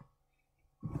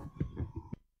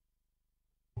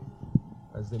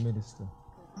 As the minister.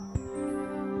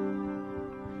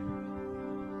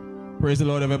 Praise the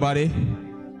Lord, everybody.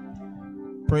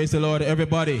 Praise the Lord,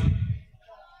 everybody.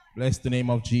 Bless the name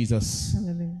of Jesus.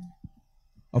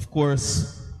 Of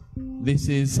course, this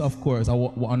is,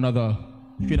 another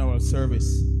funeral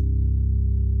service.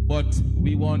 But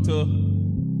we want to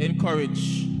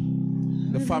encourage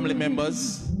the family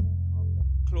members,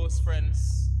 close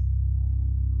friends,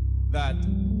 that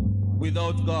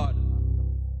without God,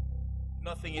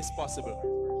 nothing is possible.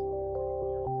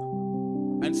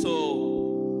 And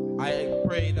so I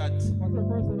pray that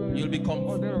you'll be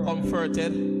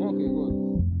comforted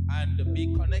and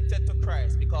be connected to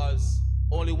Christ, because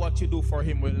only what you do for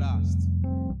him will last.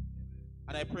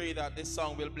 And I pray that this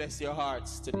song will bless your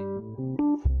hearts today.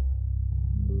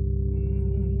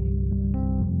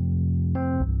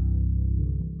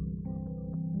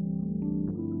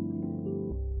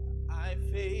 I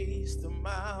faced a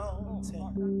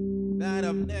mountain that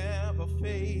I've never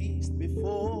faced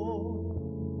before.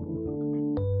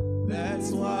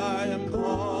 That's why I'm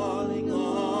calling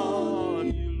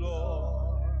on you,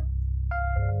 Lord.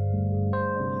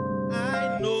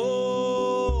 I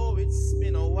know it's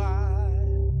been a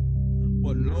while,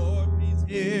 but Lord, please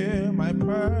hear my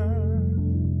prayer.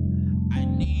 I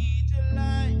need your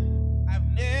light I've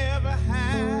never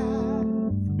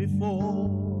had before.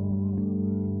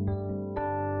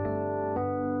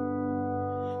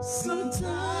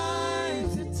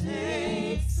 Sometimes it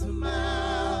takes a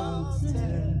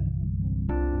mountain.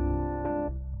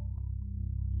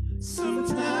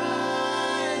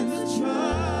 Sometimes the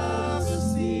trouble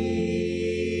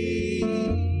seems.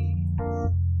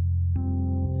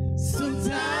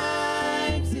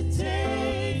 Sometimes it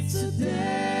takes a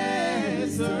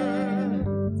desert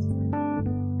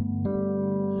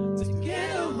to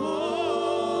get a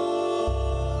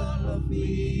hold of me.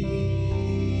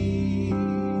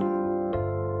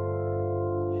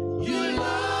 Your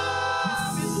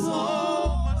love is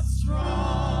so much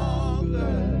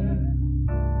stronger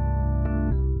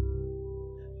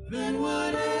than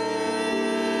whatever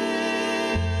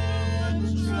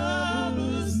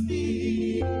troubles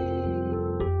me.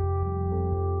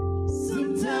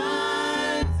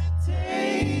 Sometimes it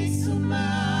takes a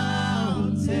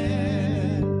mountain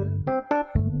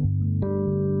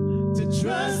to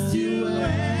trust you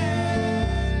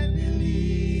and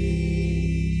believe.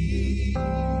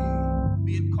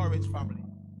 Be encouraged, family.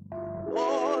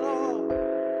 Oh Lord,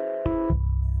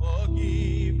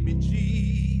 forgive me,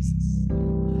 Jesus.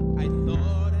 I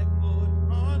thought I could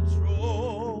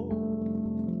control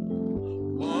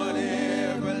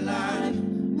whatever life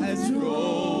has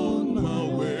thrown my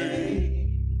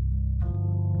way.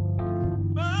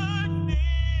 But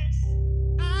this,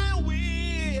 I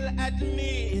will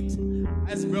admit,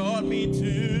 has brought me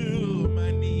to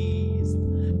my knees.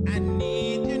 I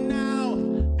need you now,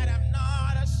 and I'm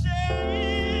not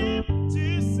ashamed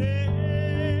to say,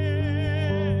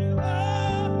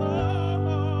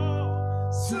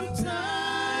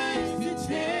 sometimes it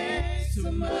takes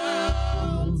a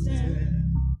mountain.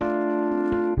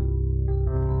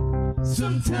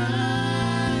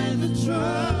 Sometimes the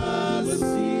trouble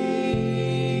seems.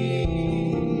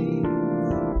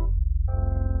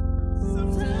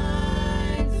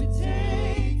 Sometimes it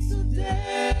takes a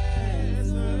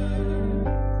desert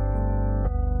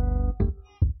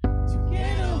to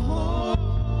get a hold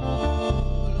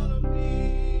of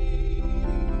me.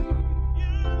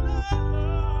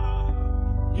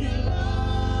 Your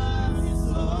love is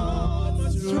so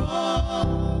much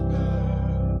stronger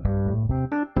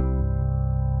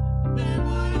than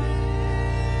whatever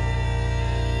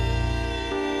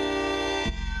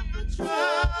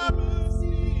troubles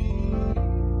me.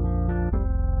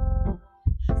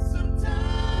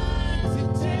 Sometimes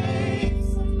it takes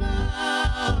a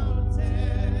mountain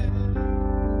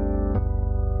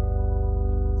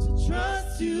to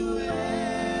trust you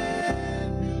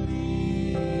and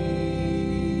believe.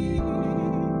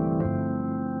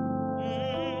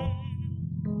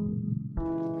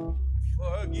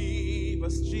 Forgive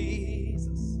us,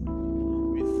 Jesus.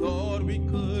 We thought we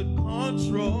could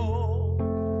control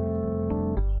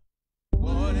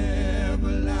whatever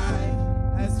life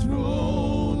has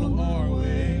thrown our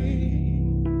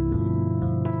way.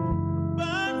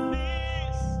 But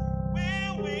this, we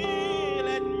will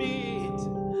admit,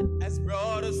 has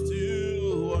brought us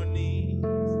to our knees.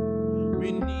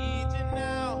 We need you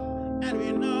now, and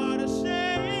we're not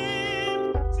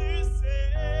ashamed to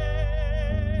say,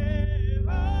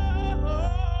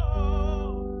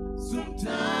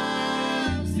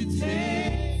 sometimes it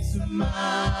takes a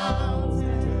mountain.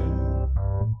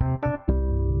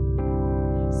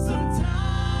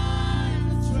 Sometimes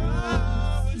the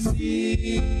trouble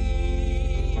seems.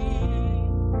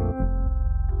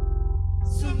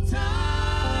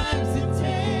 Sometimes it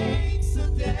takes a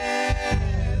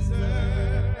desert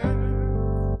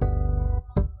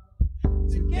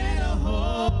to get a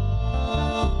hold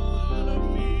of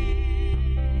me.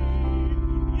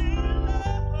 Your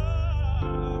love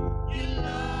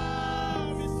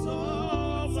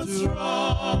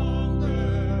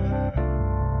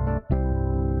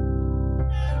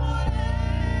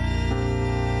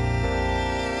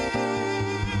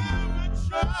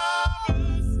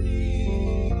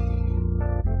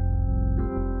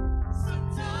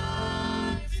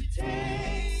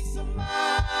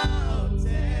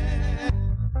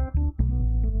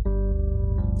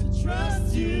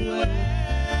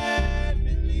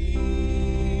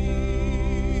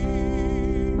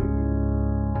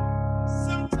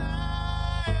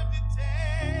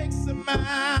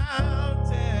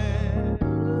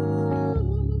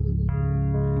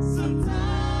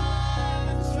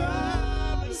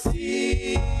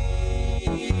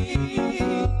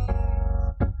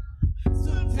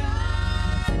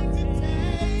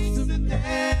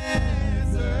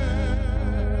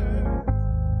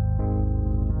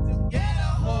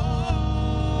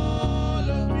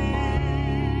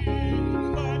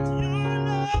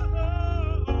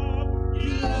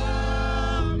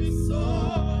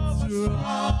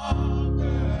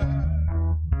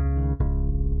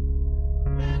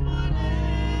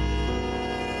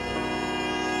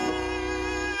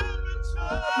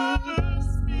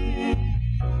trust me.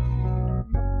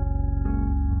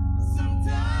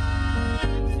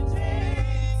 Sometimes it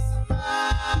takes a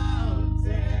mountain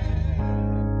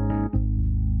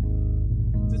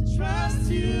to trust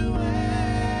you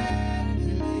and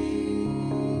believe.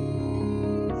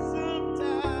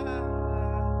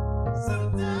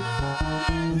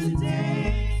 Sometimes it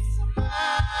takes a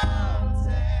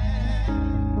mountain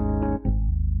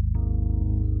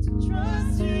to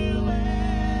trust you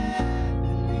and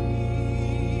believe.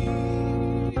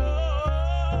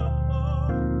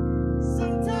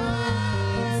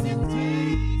 Sometimes it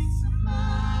takes a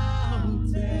mountain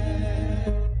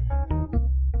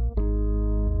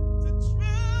to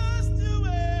trust you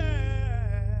and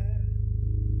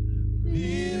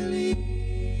believe.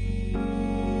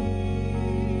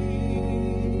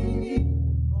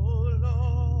 Oh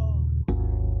Lord,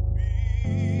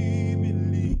 we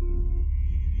believe.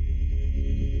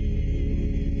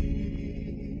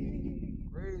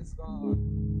 Praise God.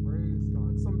 Praise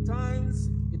God. Sometimes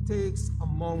it takes a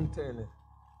mountain.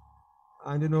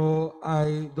 And you know,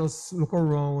 I just look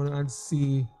around and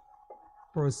see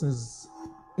persons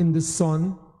in the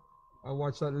sun. I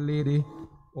watch that lady,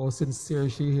 how sincere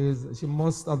she is. She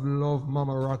must have loved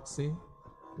Mama Roxie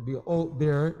to be out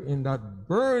there in that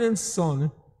burning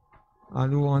sun.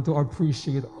 And we want to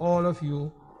appreciate all of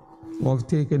you who have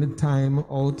taken the time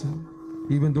out,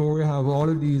 even though we have all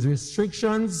of these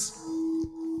restrictions.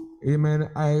 Amen.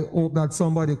 I hope that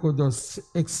somebody could just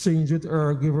exchange with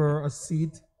her, give her a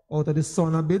seat out of the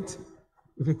sun a bit.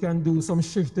 If you can do some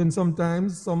shifting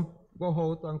sometimes, some go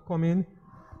out and come in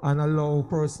and allow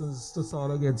persons to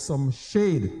sort of get some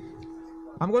shade.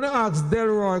 I'm going to ask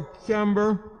Delroy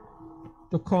Camber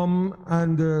to come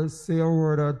and say a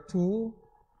word or two.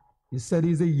 He said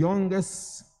he's the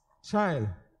youngest child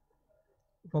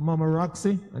for Mama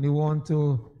Roxie, and he wants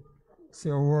to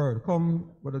say a word.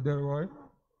 Come, Brother Delroy.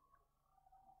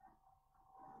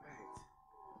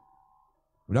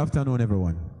 Good afternoon,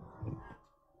 everyone.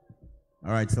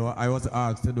 All right, so I was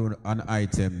asked to do an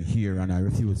item here, and I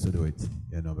refused to do it,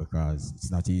 you know, because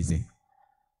it's not easy.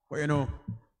 But, you know,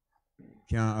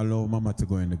 can't allow Mama to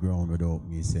go in the ground without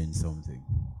me saying something.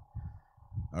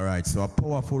 All right, so a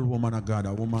powerful woman of God,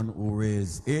 a woman who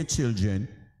raised 8 children,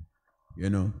 you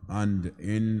know, and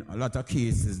in a lot of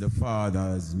cases, the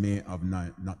fathers may have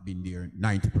not been there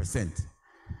 90%.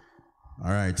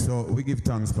 All right, so we give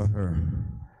thanks for her.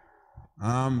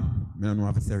 I don't know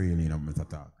if it's really in a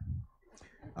talk.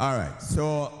 All right,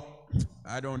 so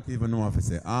I don't even know if I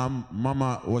say.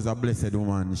 Mama was a blessed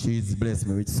woman. She's blessed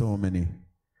me with so many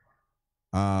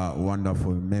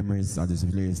wonderful memories as it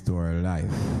relates to her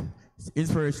life. It's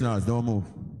inspirational, don't move.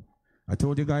 I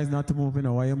told you guys not to move, you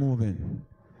know. Why are you moving?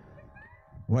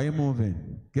 Why are you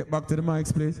moving? Get back to the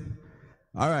mics, please.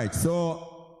 All right,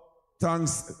 so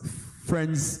thanks,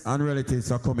 friends and relatives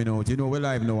for coming out. You know, we're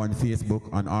live now on Facebook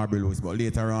and Arbelus, but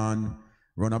later on,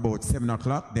 around about 7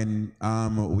 o'clock, then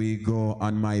we go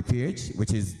on my page,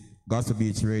 which is Gospel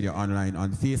Beach Radio Online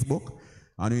on Facebook.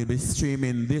 And we'll be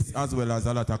streaming this as well as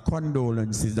a lot of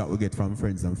condolences that we get from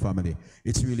friends and family.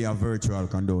 It's really a virtual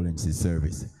condolences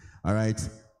service. All right?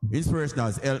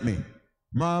 Inspirationals, help me.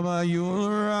 Mama, you'll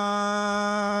rise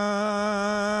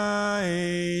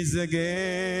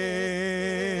again.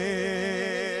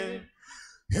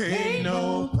 Ain't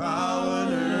no power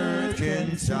on earth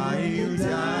can tie you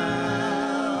down.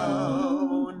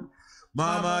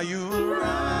 Mama, you'll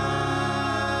rise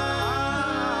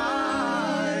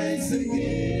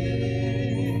again.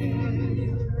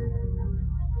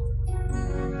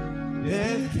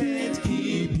 Death can't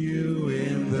keep you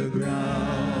in the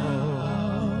ground.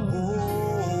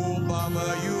 Oh,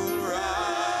 Mama, you'll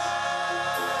rise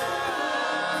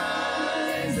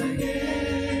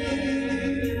again.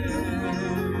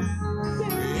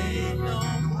 Ain't no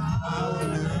power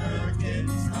on earth can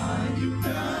tie you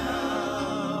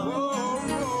down. Oh,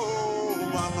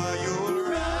 Mama, you'll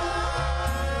rise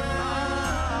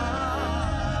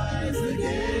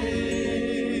again.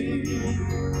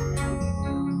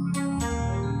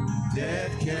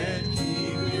 Death can't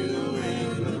keep you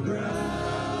in the ground.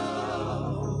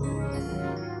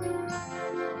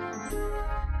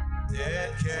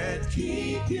 Death can't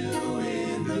keep you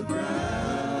in the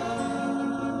ground.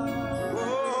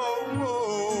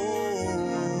 Oh,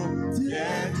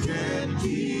 death can't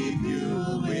keep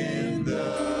you in the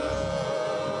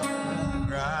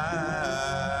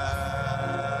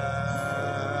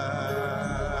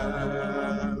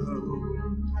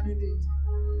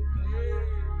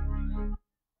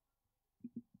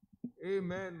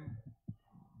Amen.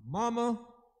 Mama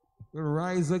will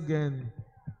rise again.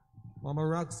 Mama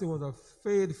Roxie was a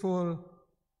faithful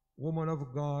woman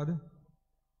of God.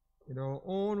 in our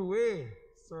own way,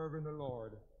 serving the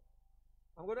Lord.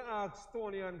 I'm going to ask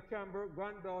Tony and Camber,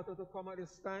 granddaughter, to come at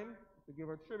this time to give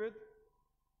a tribute.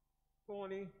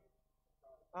 Tony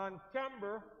and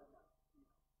Camber,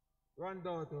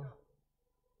 granddaughter,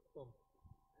 come.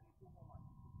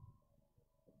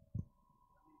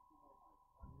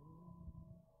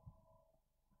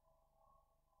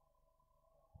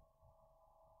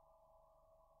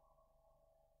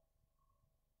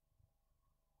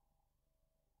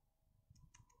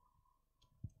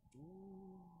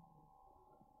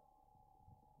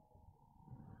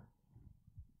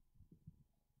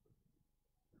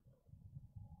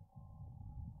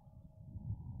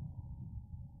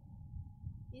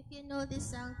 If you know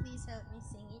this song, please help me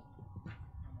sing it.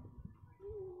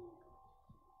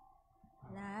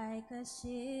 Like a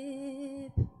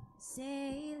ship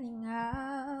sailing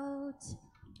out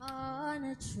on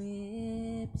a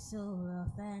trip so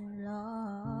rough and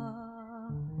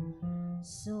long,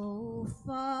 so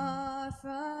far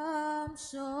from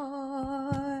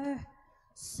shore,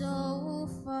 so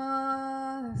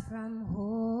far from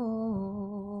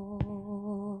home.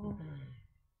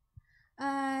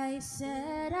 I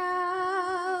set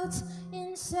out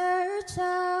in search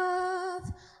of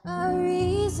a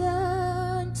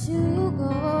reason to go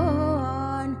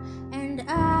on, and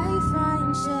I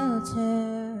find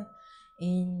shelter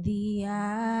in the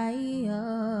eye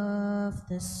of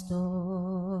the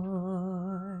storm.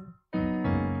 No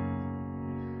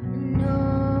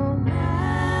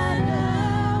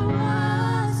matter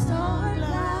what storm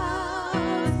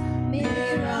clouds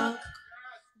may rock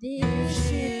this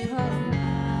ship of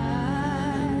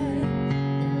mine,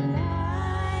 the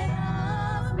light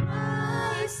of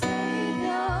my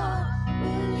Savior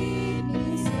will lead me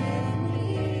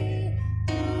safely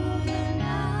through the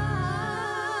night.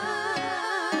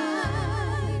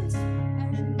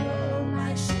 And though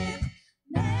my ship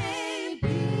may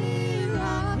be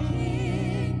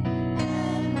rocking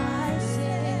and my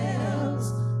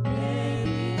sails may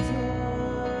be torn,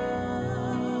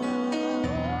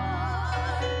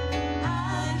 I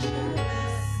shall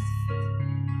rest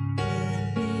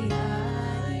in the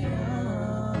eye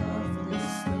of the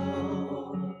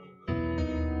storm.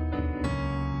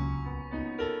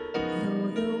 Though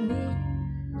the wind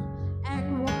and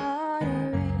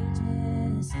water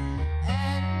rages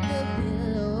and the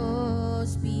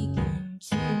billows begin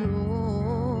to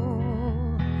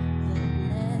roll, the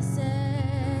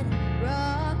blessed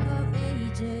Rock of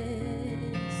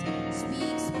Ages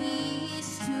speaks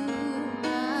peace to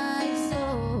my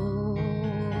soul.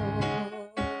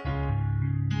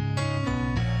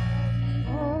 He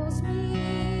holds me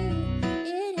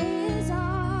in his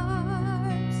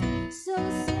arms, so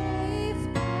safe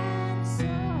and so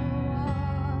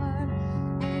warm,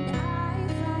 and I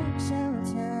find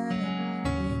shelter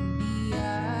in the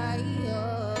eye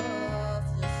of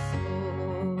the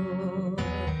storm.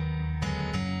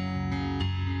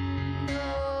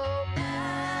 No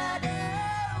matter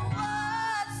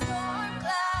what storm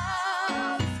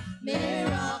clouds may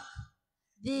rock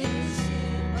this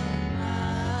ship of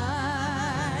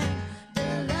mine, the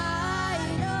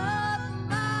light of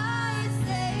my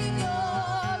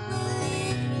Savior will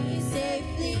lead me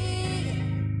safely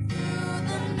through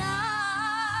the night.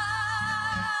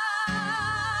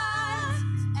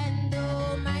 And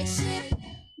though my ship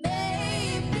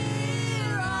may be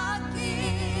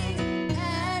rocking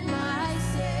and my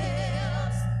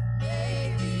sails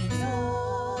may be torn,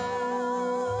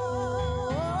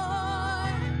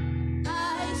 I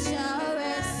shall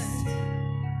rest in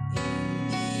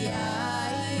the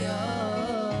eye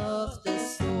of the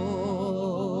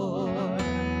storm.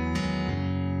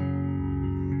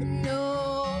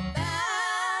 No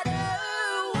matter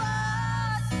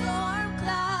what storm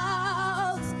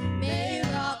clouds may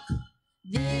rock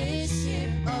this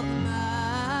ship of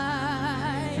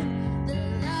mine, the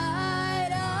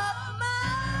light of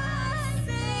my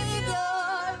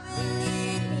Savior will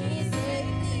lead me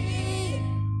safely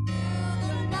through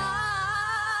the night.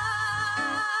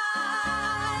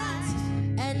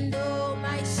 And though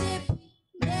my ship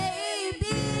may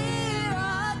be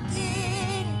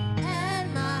rocking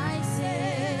and my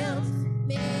sails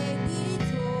may be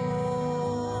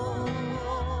torn,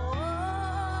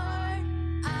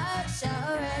 I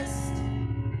shall rest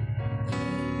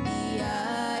in the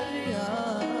eye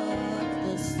of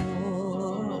the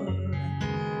storm.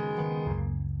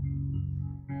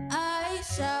 I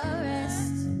shall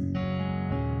rest.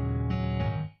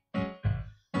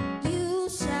 You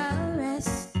shall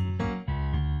rest.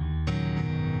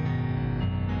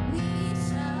 We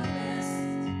shall rest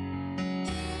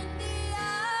in the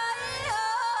eye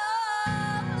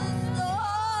of the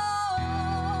storm.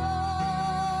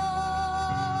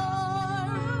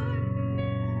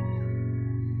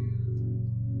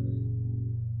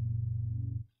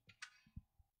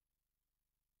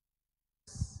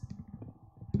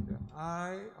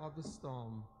 eye of the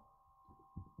storm.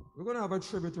 We're going to have a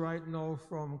tribute right now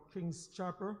from King's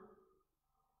Chapel.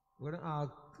 We're going to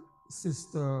ask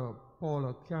Sister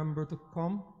Paula Camber to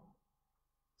come.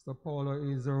 Sister Paula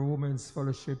is our Women's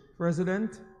Fellowship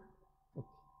President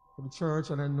for the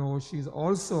church, and I know she's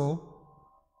also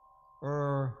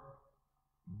her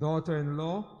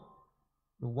daughter-in-law,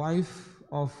 the wife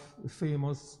of the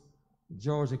famous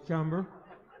Georgia Camber.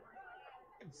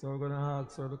 So we're going to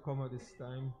ask her to come at this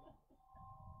time.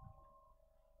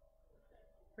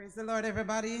 Praise the Lord,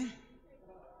 everybody.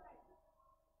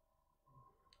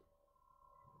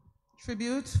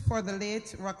 Tribute for the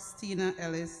late Roxtina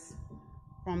Ellis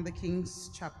from the King's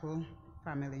Chapel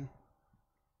family.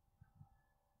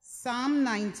 Psalm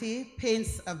 90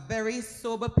 paints a very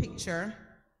sober picture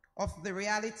of the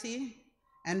reality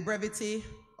and brevity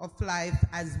of life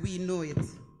as we know it.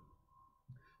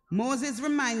 Moses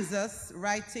reminds us,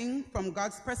 writing from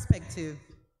God's perspective,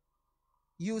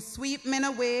 "You sweep men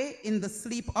away in the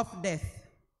sleep of death.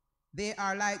 They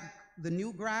are like the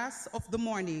new grass of the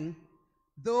morning.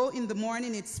 Though in the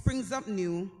morning it springs up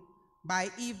new, by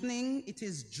evening it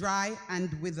is dry and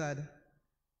withered.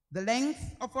 The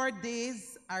length of our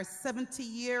days are 70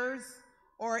 years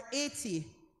or 80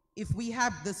 if we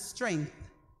have the strength.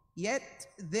 Yet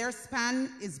their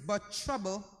span is but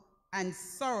trouble and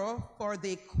sorrow, for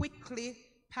they quickly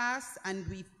pass and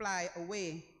we fly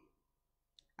away."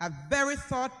 A very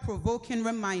thought-provoking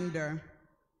reminder.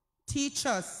 Teach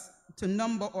us to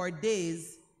number our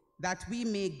days that we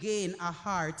may gain a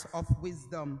heart of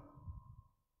wisdom.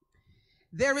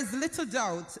 There is little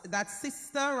doubt that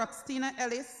Sister Roxtina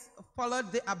Ellis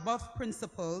followed the above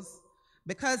principles,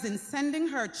 because in sending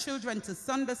her children to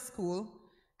Sunday school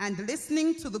and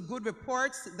listening to the good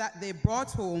reports that they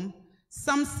brought home,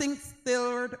 something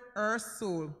stirred her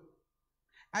soul.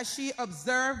 As she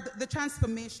observed the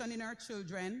transformation in her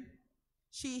children,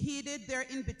 she heeded their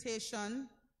invitation,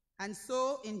 and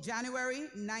so in January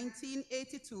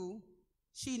 1982,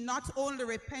 she not only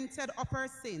repented of her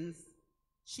sins,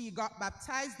 she got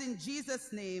baptized in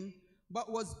Jesus' name, but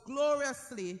was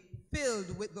gloriously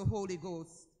filled with the Holy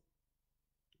Ghost.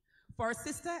 For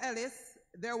Sister Ellis,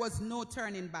 there was no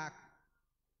turning back.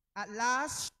 At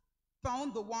last, she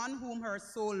found the one whom her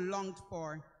soul longed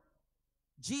for.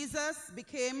 Jesus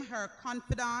became her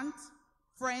confidant,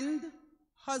 friend,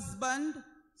 husband,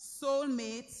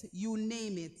 soulmate, you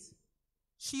name it.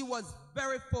 She was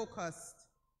very focused.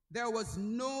 There was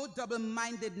no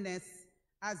double-mindedness,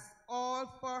 as all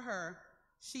for her,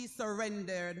 she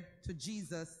surrendered to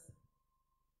Jesus.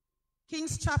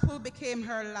 King's Chapel became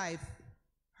her life,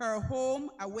 her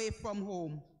home away from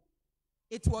home.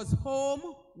 It was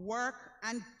home, work,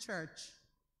 and church.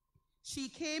 She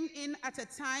came in at a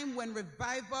time when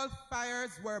revival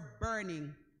fires were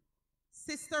burning.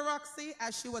 Sister Roxie,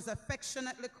 as she was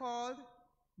affectionately called,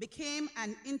 became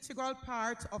an integral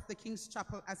part of the King's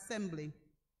Chapel Assembly.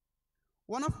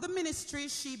 One of the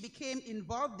ministries she became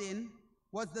involved in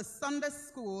was the Sunday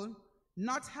school,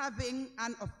 not having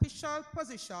an official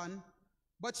position,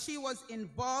 but she was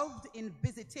involved in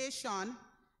visitation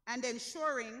and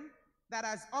ensuring that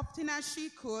as often as she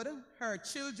could, her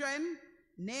children,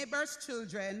 neighbors'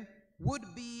 children,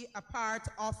 would be a part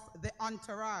of the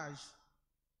entourage.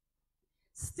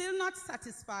 Still not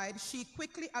satisfied, she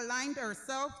quickly aligned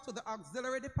herself to the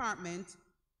auxiliary department,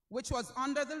 which was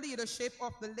under the leadership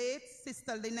of the late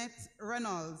Sister Lynette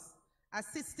Reynolds,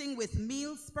 assisting with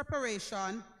meals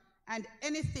preparation and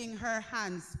anything her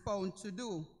hands found to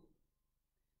do.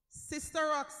 Sister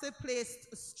Roxie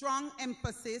placed strong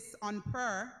emphasis on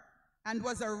prayer and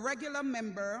was a regular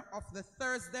member of the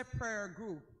Thursday prayer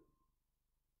group.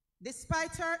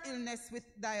 Despite her illness with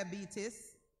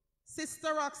diabetes,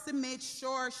 Sister Roxie made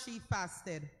sure she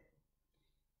fasted.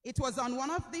 It was on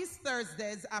one of these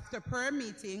Thursdays after prayer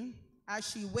meeting, as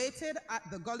she waited at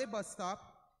the gully bus stop,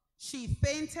 she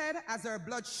fainted as her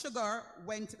blood sugar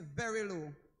went very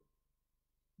low.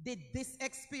 Did this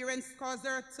experience cause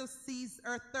her to cease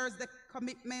her Thursday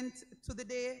commitment to the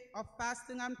day of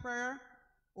fasting and prayer?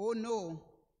 Oh no.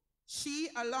 She,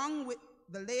 along with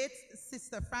the late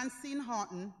Sister Francine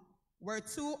Horton, were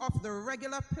two of the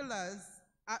regular pillars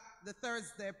at the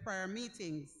Thursday prayer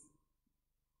meetings.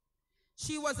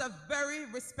 She was a very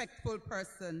respectful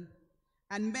person,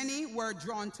 and many were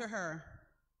drawn to her.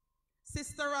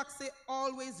 Sister Roxie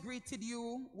always greeted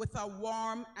you with a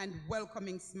warm and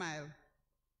welcoming smile.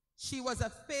 She was a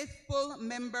faithful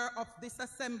member of this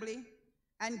assembly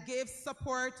and gave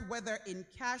support whether in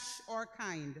cash or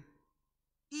kind.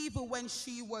 Even when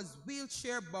she was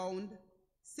wheelchair-bound,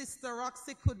 Sister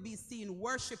Roxie could be seen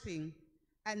worshiping,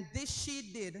 and this she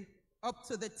did up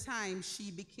to the time she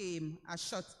became a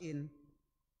shut-in.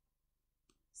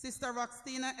 Sister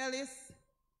Roxtina Ellis,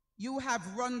 you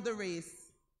have run the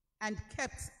race and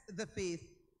kept the faith.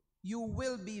 You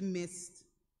will be missed.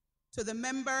 To the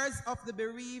members of the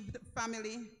bereaved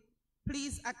family,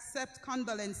 please accept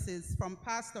condolences from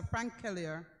Pastor Frank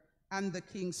Kellier and the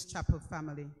King's Chapel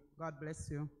family. God bless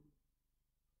you.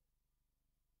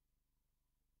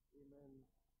 Amen.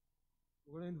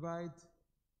 We'll invite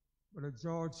Brother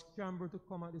George Campbell to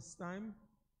come at this time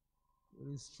with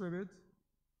his tribute.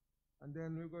 And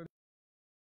then we're going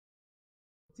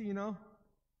to Tina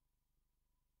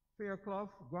Fairclough,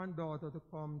 granddaughter, to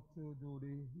come to do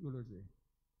the eulogy.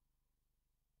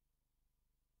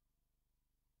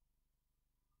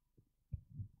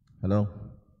 Hello.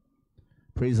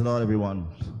 Praise the Lord, everyone.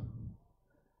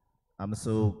 I'm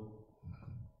so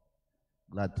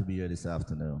glad to be here this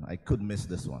afternoon. I could miss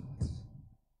this one.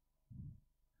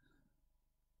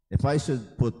 If I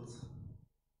should put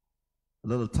a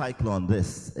little title on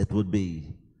this, it would be,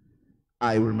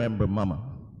 I Remember Mama.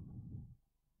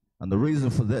 And the reason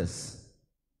for this,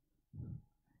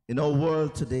 in our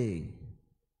world today,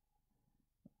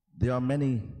 there are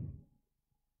many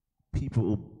people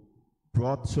who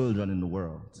brought children in the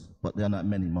world, but there are not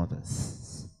many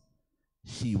mothers.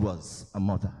 She was a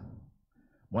mother.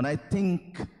 When I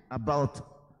think about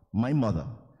my mother,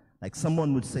 like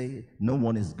someone would say, no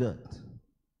one is good.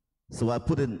 So I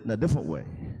put it in a different way.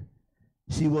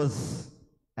 She was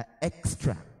an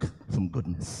extract from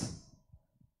goodness,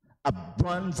 a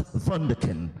bronze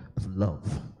wunderkind of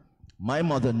love. My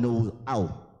mother knows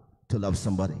how to love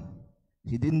somebody.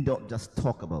 She didn't just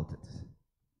talk about it.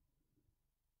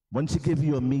 When she gave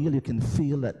you a meal, you can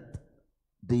feel that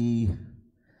the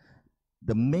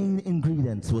main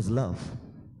ingredients was love.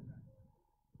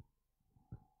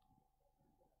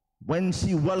 When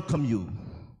she welcomed you,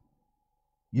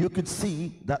 you could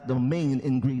see that the main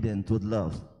ingredient was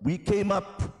love. We came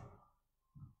up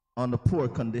on the poor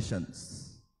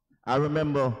conditions. I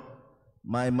remember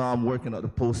my mom working at the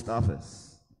post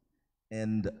office,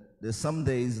 and there's some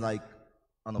days, like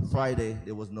on a Friday,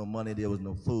 there was no money, there was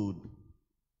no food.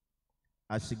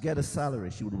 As she get a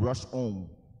salary, she would rush home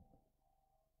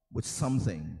with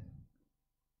something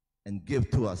and give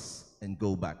to us and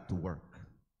go back to work.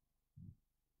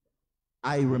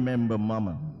 I remember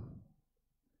Mama,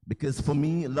 because for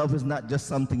me, love is not just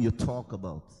something you talk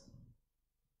about.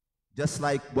 Just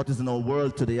like what is in our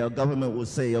world today, our government will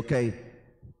say, okay,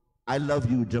 I love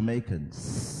you,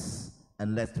 Jamaicans,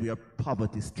 unless we are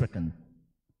poverty-stricken.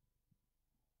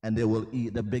 And they will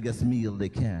eat the biggest meal they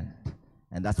can.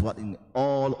 And that's what in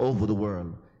all over the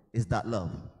world is that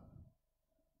love.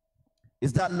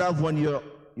 Is that love when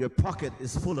your pocket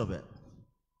is full of it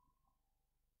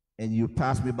and you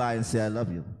pass me by and say, I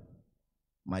love you.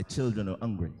 My children are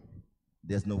hungry.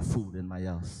 There's no food in my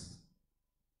house.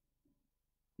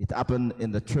 It happened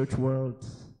in the church world.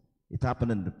 It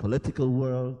happened in the political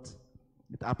world.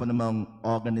 It happened among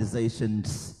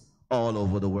organizations all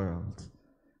over the world.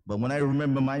 But when I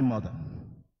remember my mother,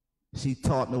 she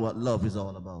taught me what love is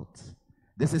all about.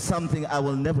 This is something I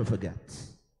will never forget.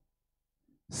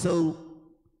 So,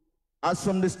 as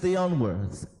from this day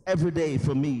onwards, every day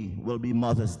for me will be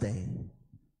Mother's Day.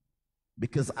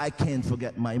 Because I can't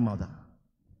forget my mother.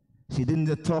 She didn't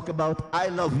just talk about, I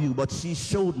love you, but she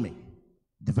showed me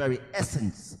the very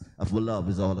essence of what love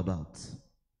is all about.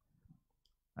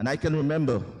 And I can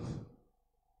remember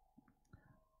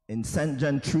in St.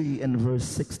 John 3 and verse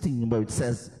 16, where it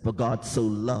says, for God so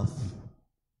loved.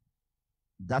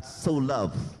 That so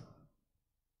love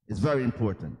is very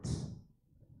important.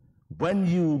 When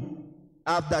you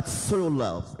have that so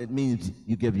love, it means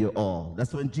you give your all.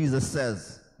 That's when Jesus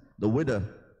says, the widow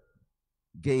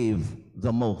gave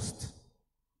the most.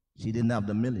 She didn't have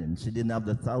the millions. She didn't have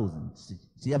the thousands.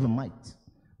 She have a mite,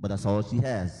 but that's all she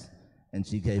has, and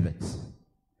she gave it.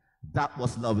 That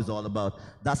what love is all about.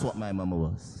 That's what my mama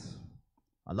was.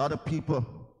 A lot of people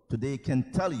today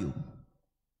can tell you,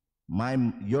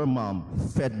 your mom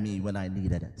fed me when I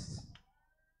needed it.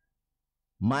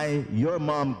 Your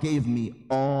mom gave me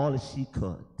all she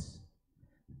could.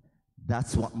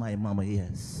 That's what my mama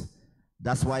is.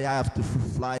 That's why I have to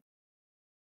fly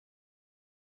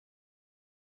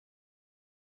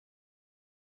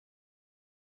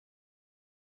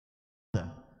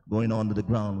going on to the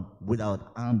ground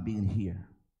without being here.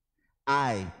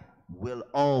 I will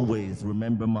always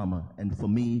remember Mama, and for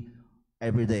me,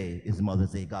 every day is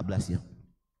Mother's Day. God bless you.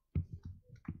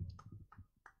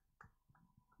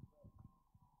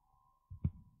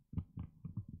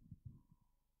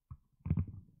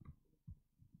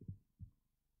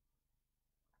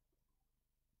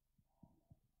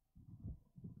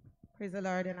 Praise the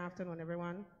Lord and afternoon,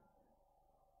 everyone.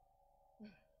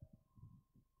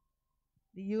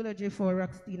 The eulogy for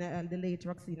the late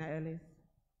Roxina Ellis.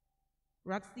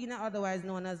 Roxina, otherwise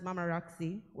known as Mama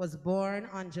Roxie, was born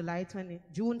on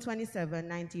June 27,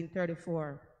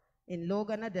 1934, in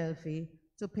Logan, Adelphi,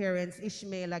 to parents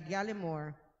Ishmaela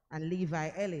Gallimore and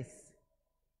Levi Ellis.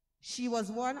 She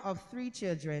was one of 3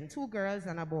 children, 2 girls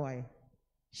and a boy.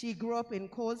 She grew up in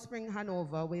Cold Spring,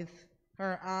 Hanover, with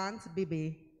her aunt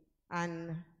Bibi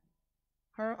and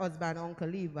her husband, Uncle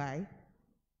Levi,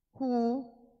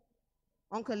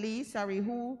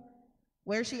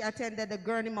 where she attended the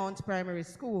Gurney Mount Primary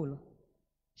School.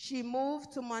 She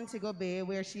moved to Montego Bay,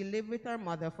 where she lived with her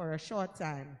mother for a short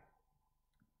time.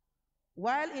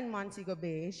 While in Montego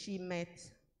Bay, she met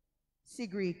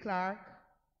Sigrid Clark,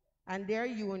 and their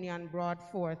union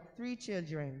brought forth 3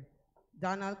 children,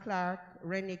 Donald Clark,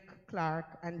 Rennick Clark,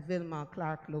 and Vilma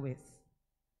Clark Lewis.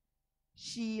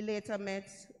 She later met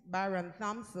Baron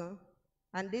Thompson,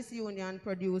 and this union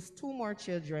produced 2 more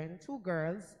children, 2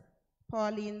 girls,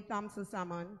 Pauline Thompson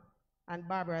Salmon and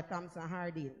Barbara Thompson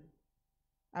Hardin.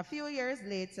 A few years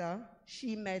later,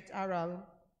 she met Harold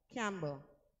Campbell,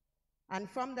 and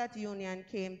from that union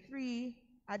came 3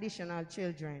 additional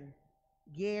children,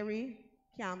 Gary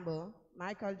Campbell,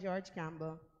 Michael George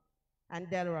Campbell, and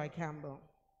Delroy Campbell.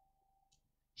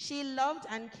 She loved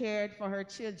and cared for her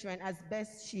children as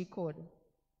best she could.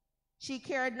 She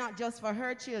cared not just for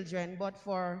her children, but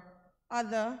for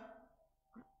her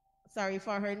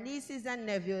nieces and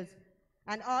nephews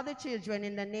and all the children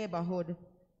in the neighborhood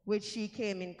which she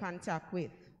came in contact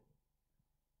with.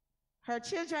 Her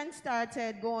children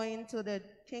started going to the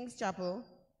King's Chapel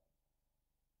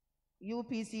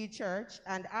UPC Church,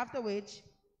 and after which,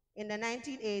 in the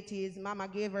 1980s, Mama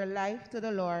gave her life to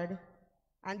the Lord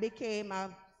and became a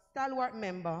stalwart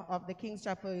member of the King's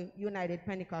Chapel United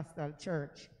Pentecostal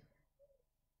Church.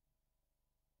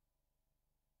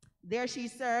 There she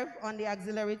served on the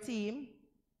auxiliary team,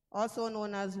 also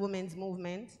known as Women's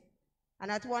Movement,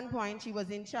 and at one point she was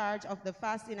in charge of the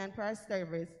fasting and prayer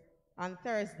service on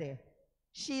Thursday.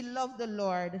 She loved the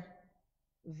Lord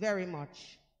very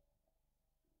much.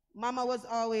 Mama was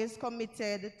always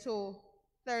committed to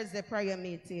Thursday prayer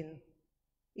meeting.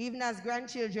 Even as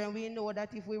grandchildren, we know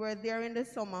that if we were there in the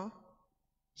summer,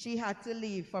 she had to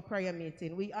leave for prayer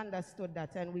meeting. We understood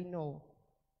that and we know,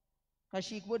 because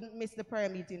she wouldn't miss the prayer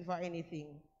meeting for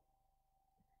anything.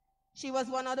 She was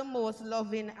one of the most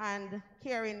loving and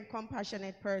caring,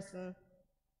 compassionate person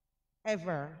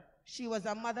ever. She was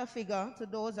a mother figure to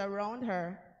those around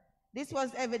her. This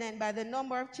was evident by the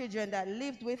number of children that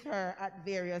lived with her at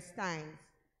various times.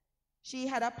 She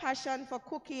had a passion for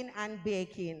cooking and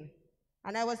baking,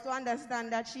 and I was to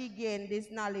understand that she gained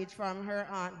this knowledge from her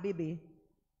Aunt Bibi,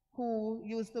 who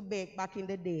used to bake back in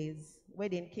the days,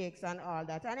 wedding cakes and all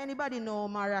that. And anybody know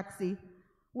Roxie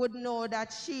would know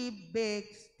that she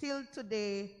bakes till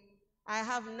today. I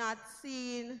have not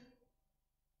seen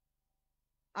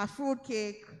a fruit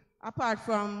cake apart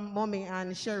from Mommy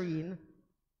and Shireen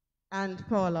and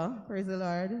Paula, praise the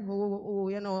Lord, who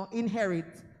inherit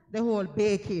the whole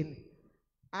baking.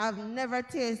 I've never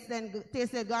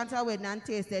gone to a wedding and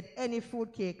tasted any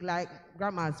fruit cake like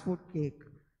Grandma's fruit cake.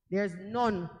 There's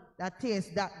none that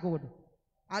tastes that good.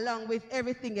 Along with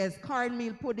everything else,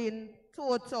 cornmeal pudding,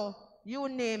 toto, you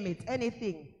name it,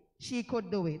 anything, she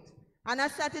could do it. On a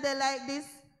Saturday like this,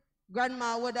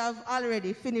 Grandma would have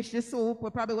already finished the soup. We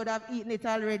probably would have eaten it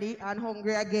already and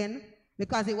hungry again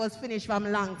because it was finished from a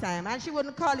long time. And she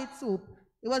wouldn't call it soup.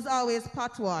 It was always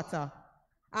pot water.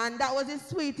 And that was the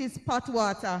sweetest pot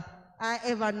water I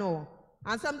ever know.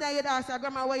 And sometimes you'd ask her,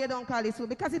 Grandma, why you don't call it soup?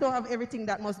 Because you don't have everything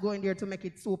that must go in there to make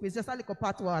it soup. It's just a little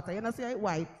pot water. You know, see it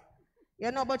white.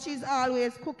 You know, but she's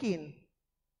always cooking.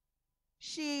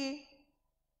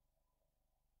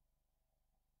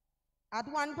 At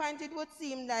one point, it would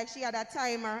seem like she had a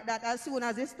timer that as soon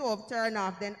as the stove turned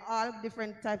off, then all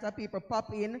different types of people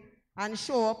pop in and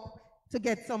show up to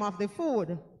get some of the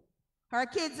food. Her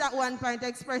kids at one point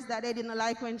expressed that they didn't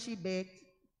like when she baked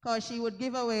because she would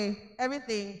give away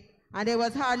everything and there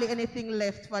was hardly anything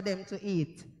left for them to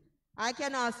eat. I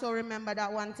can also remember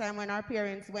that one time when our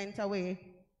parents went away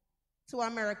to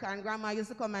America and Grandma used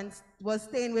to come and was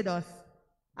staying with us,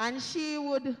 and she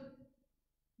would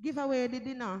give away the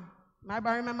dinner. I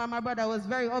remember my brother was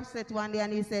very upset one day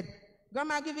and he said,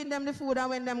 Grandma giving them the food and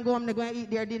when them go home they're going to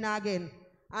eat their dinner again.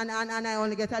 And I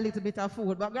only get a little bit of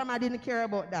food. But Grandma didn't care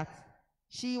about that.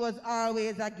 She was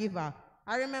always a giver.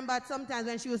 I remember sometimes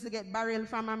when she used to get barrel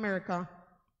from America,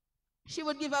 she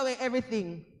would give away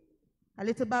everything. A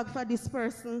little bag for this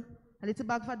person, a little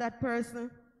bag for that person.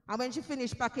 And when she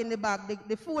finished packing the bag,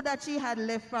 the food that she had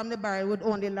left from the barrel would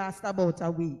only last about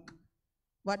a week.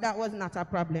 But that was not a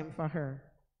problem for her.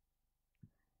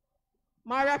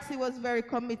 Roxie was very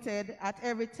committed at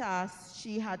every task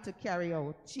she had to carry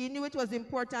out. She knew it was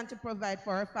important to provide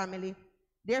for her family.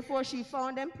 Therefore, she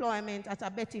found employment at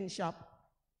a betting shop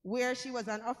where she was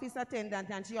an office attendant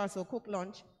and she also cooked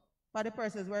lunch for the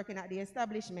persons working at the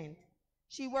establishment.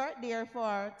 She worked there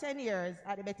for 10 years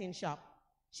at the betting shop.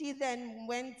 She then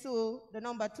went to the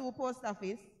number 2 post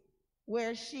office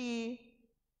where she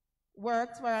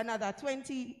worked for another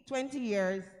 20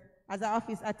 years as an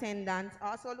office attendant,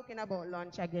 also looking about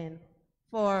lunch again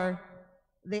for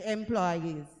the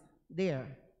employees there.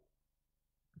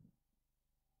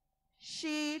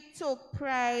 She took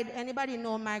pride. Anybody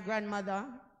know my grandmother?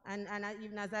 And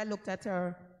even as I looked at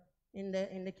her in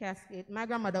the casket, my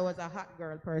grandmother was a hot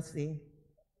girl per se.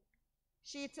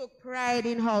 She took pride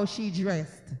in how she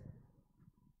dressed,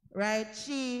 right?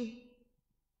 She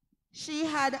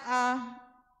had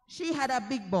a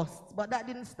big bust, but that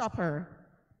didn't stop her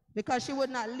because she would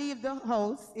not leave the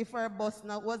house if her bust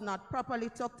was not properly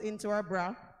tucked into her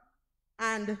bra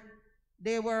and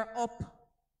they were up,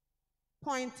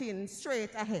 pointing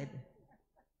straight ahead.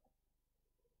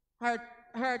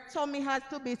 Her tummy had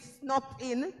to be snuffed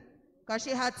in because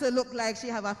she had to look like she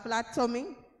had a flat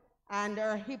tummy, and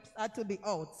her hips had to be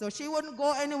out. So she wouldn't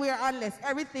go anywhere unless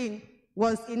everything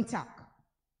was intact.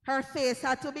 Her face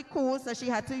had to be cool, so she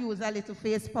had to use a little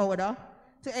face powder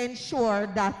to ensure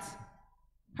that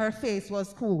her face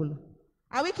was cool.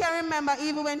 And we can remember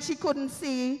even when she couldn't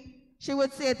see, she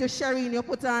would say to Shireen, you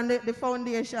put on the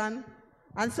foundation.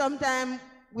 And sometimes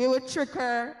we would trick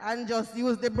her and just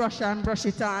use the brush and brush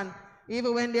it on,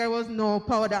 even when there was no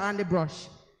powder on the brush.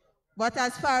 But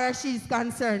as far as she's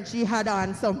concerned, she had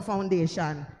on some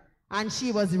foundation and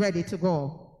she was ready to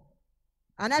go.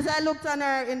 And as I looked on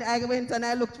her, I went and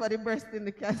I looked for the breast in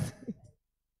the casket.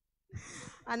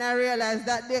 And I realized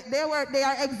that they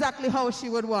are exactly how she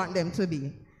would want them to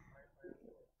be.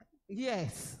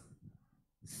 Yes.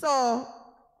 So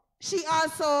she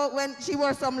also, when she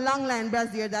wore some long line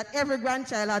brassiere, that every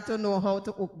grandchild had to know how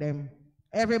to hook them.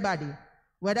 Everybody.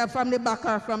 Whether from the back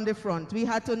or from the front, we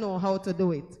had to know how to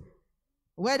do it.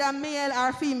 Whether male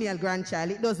or female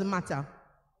grandchild, it doesn't matter.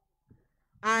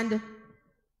 And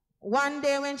one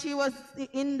day when she was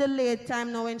in the late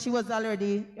time now, when she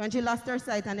lost her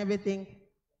sight and everything,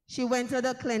 she went to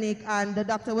the clinic and the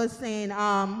doctor was saying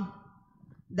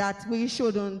that we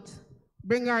shouldn't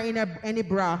bring her in any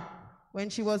bra when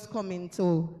she was coming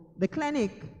to the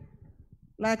clinic.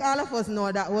 Like all of us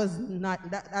know, that was not,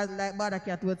 like Brother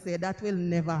Cat would say, that will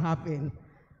never happen.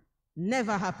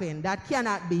 Never happen. That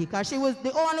cannot be. Because she was,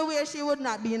 the only way she would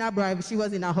not be in a bra if she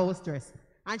was in a house dress.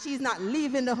 And she's not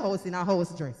leaving the house in a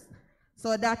house dress.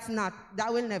 So that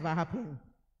will never happen.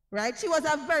 Right? She was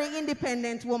a very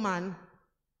independent woman.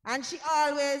 And she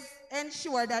always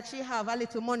ensured that she have a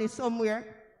little money somewhere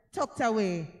tucked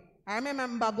away. I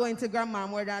remember going to Grandma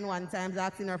more than one time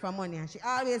asking her for money, and she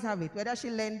always have it, whether she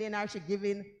lending or she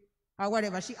giving or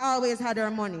whatever. She always had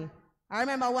her money. I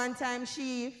remember one time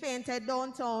she fainted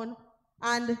downtown,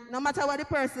 and no matter what the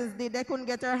persons did, they couldn't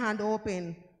get her hand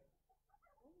open.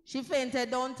 She fainted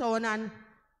downtown, and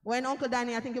when Uncle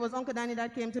Danny, I think it was Uncle Danny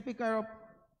that came to pick her up,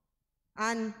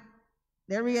 and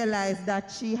they realized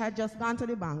that she had just gone to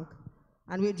the bank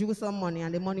and withdrew some money,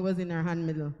 and the money was in her hand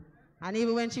middle. And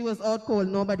even when she was out cold,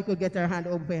 nobody could get her hand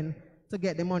open to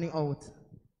get the money out.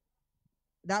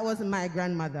 That was my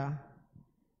grandmother.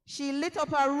 She lit up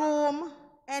her room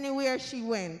anywhere she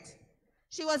went.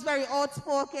 She was very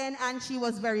outspoken and she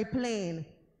was very plain.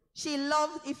 She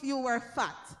loved if you were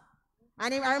fat.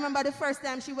 And I remember the first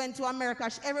time she went to America,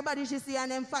 everybody she see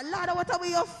and them fat, Lord, what are we,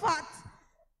 you're fat?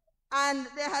 And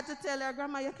they had to tell her,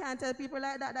 Grandma, you can't tell people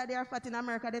like that they are fat in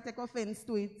America, they take offense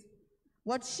to it.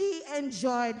 But she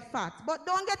enjoyed fat. But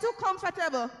don't get too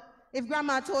comfortable if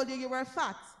Grandma told you were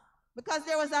fat. Because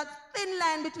there was a thin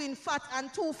line between fat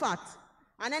and too fat.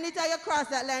 And anytime you cross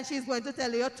that line, she's going to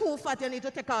tell you, you're too fat, you need to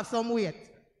take off some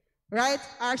weight. Right?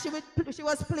 Or she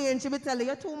was plain, she would tell you,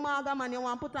 you're too mager, man, you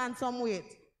want to put on some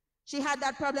weight. She had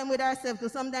that problem with herself too.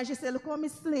 Sometimes she said, look how me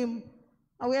slim.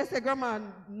 And we say, Grandma,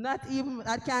 not even,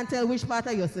 I can't tell which part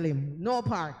of you slim. No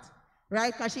part.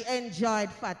 Right? Because she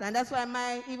enjoyed fat. And that's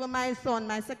why even my son,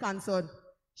 my second son,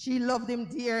 she loved him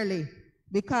dearly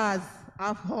because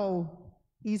of how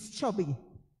he's chubby.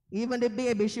 Even the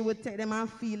baby, she would take them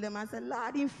and feel them and say,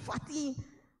 Lord, he's fatty.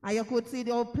 And you could see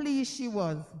how pleased she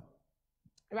was.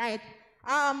 Right?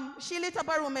 She lit up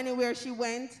her room anywhere she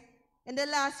went. In the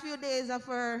last few days of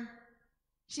her,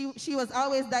 she was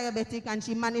always diabetic and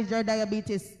she managed her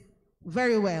diabetes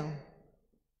very well.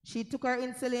 She took her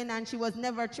insulin and she was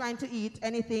never trying to eat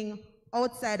anything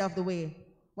outside of the way.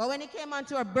 But when it came on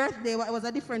to her birthday, it was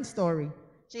a different story.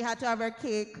 She had to have her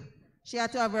cake She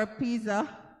had to have her pizza.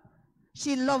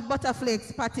 She loved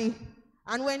butterflakes patty.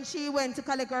 And when she went to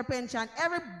collect her pension,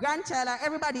 every grandchild or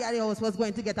everybody at the house was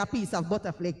going to get a piece of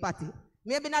butterflake patty.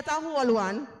 Maybe not a whole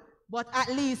one, but at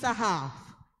least a half.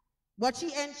 But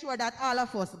she ensured that all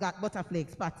of us got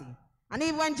butterflakes patty. And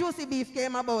even when juicy beef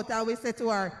came about, and we said to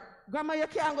her, Grandma, you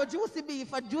can't go juicy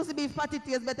beef, or juicy beef patty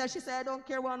tastes better. She said, I don't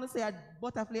care what you say, a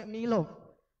butterflake me love.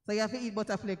 So you have to eat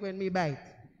butterflake when me bite.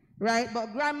 Right?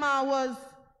 But Grandma was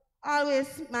always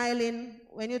smiling.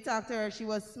 When you talk to her, she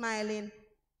was smiling.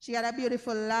 She had a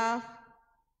beautiful laugh.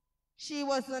 She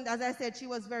wasn't, as I said, she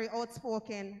was very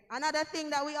outspoken. Another thing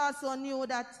that we also knew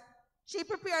that she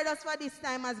prepared us for this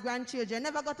time as grandchildren.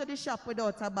 Never got to the shop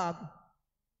without a bag.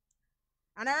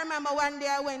 And I remember one day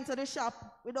I went to the shop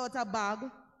without a bag.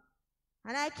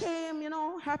 And I came,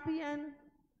 happy and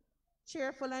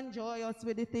cheerful and joyous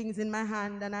with the things in my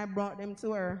hand. And I brought them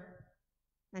to her.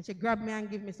 And she grabbed me and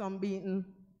gave me some beating.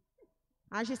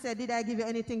 And she said, did I give you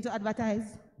anything to advertise?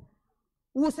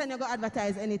 Who said you go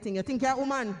advertise anything? You think you're a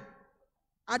woman?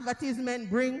 Advertisement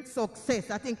brings success.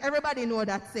 I think everybody know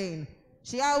that saying.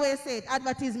 She always said,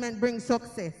 advertisement brings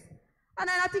success. And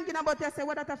then I'm thinking about it, I said,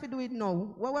 what that have to do with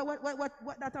now?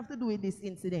 What that have to do with this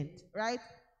incident, right?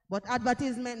 But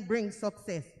advertisement brings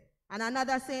success. And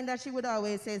another saying that she would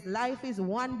always say is, life is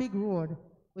one big road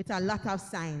with a lot of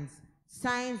signs.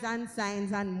 Signs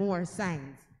and more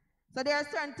signs. So there are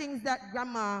certain things that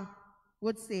Grandma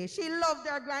would say. She loved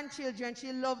her grandchildren.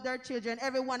 She loved her children.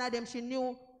 Every one of them, she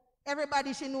knew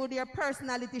everybody. She knew their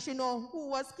personality. She knew who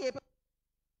was capable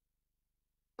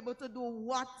to do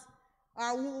what,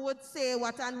 or who would say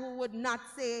what and who would not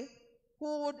say,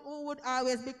 who would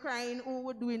always be crying, who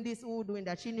would doing this, who would doing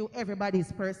that. She knew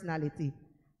everybody's personality.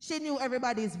 She knew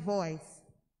everybody's voice.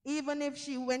 Even if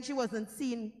when she wasn't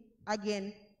seen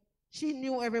again, she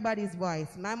knew everybody's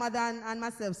voice. My mother and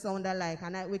myself sound alike,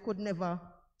 and we could never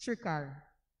trick her.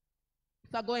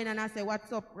 If I go in and I say,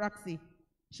 what's up, Roxie?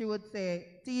 She would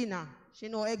say, Tina. She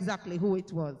know exactly who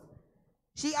it was.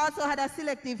 She also had a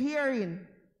selective hearing.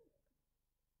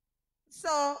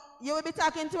 So you will be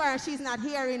talking to her and she's not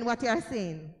hearing what you're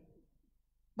saying.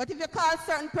 But if you call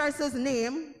certain person's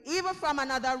name, even from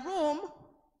another room,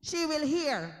 she will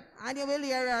hear. And you will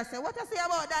hear her say, what you say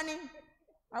about Danny?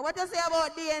 Or what you say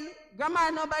about Dane? Grandma,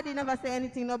 nobody never say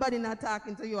anything. Nobody not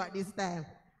talking to you at this time.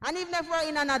 And even if we're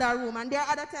in another room, and there are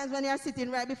other times when you're sitting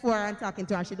right before her and talking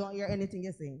to her, and she don't hear anything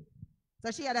you're saying.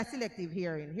 So she had a selective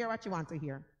hearing. Hear what you want to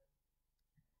hear.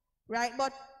 Right?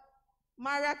 But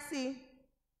Roxie,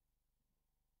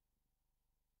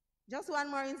 just one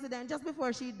more incident. Just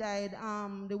before she died,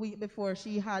 the week before,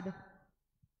 she had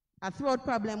a throat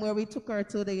problem where we took her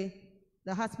to the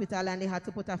hospital and they had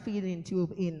to put a feeding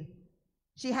tube in.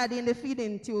 She had in the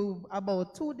feeding tube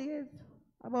about 2 days.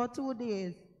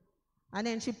 And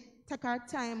then she took her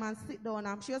time and sit down,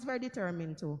 and she was very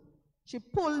determined to. She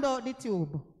pulled out the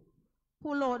tube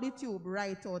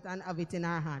right out and have it in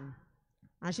her hand.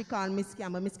 And she called Miss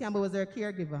Campbell. Miss Campbell was her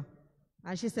caregiver.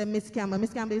 And she said, Miss Campbell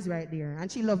is right there. And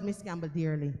she loved Miss Campbell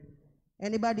dearly.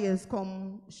 Anybody else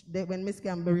come, when Miss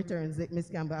Campbell returns, Miss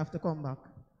Campbell have to come back.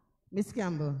 Miss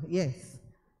Campbell, yes.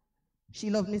 She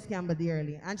loved Miss Campbell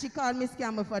dearly. And she called Miss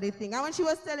Campbell for the thing. And when she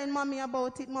was telling Mommy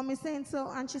about it, Mommy saying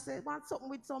so, and she said, want something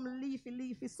with some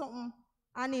leafy something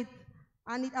on it.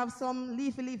 And it have some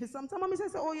leafy something. So Mommy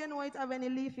says, oh, you know it have any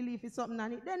leafy something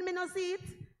on it. Then me no see it.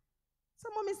 So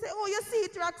Mommy said, oh, you see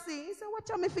it, Roxie? He said, watch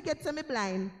out me forget to me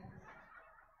blind.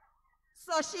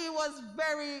 So she was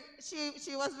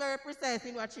very precise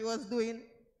in what she was doing.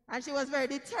 And she was very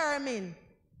determined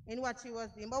in what she was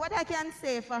doing. But what I can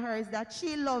say for her is that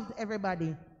she loved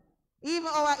everybody.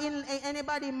 Even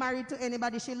anybody married to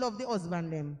anybody, she loved the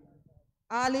husband them.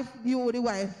 All if you, the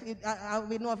wife,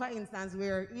 we know for instance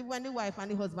where even when the wife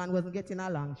and the husband wasn't getting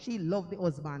along, she loved the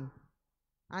husband.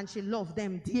 And she loved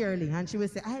them dearly. And she would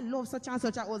say, I love such and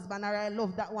such a husband, or I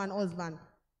love that one husband.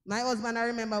 My husband, I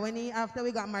remember when after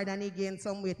we got married and he gained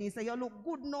some weight, he said, you look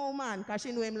good now, man, because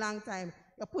she knew him long time.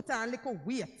 You put on a little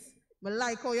weight. I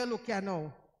like how you look here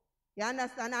now. You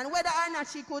understand? And whether or not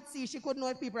she could see, she could know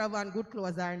if people have on good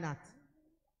clothes or not.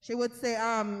 She would say,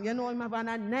 you know, him have on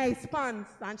a nice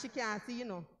pants, and she can't see, you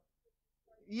know.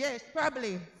 Yes,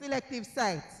 probably. Selective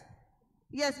sight.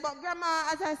 Yes, but Grandma,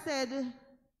 as I said,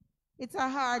 it's a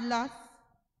hard loss.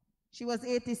 She was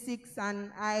 86,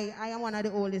 and I am one of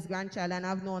the oldest grandchild, and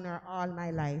I've known her all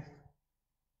my life.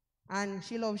 And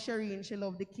she loved Shireen, she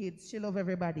loved the kids, she loved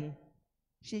everybody.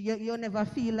 You never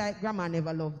feel like Grandma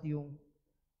never loved you.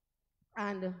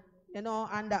 And, you know,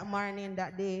 on that morning,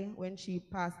 that day, when she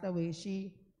passed away,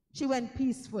 she went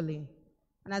peacefully.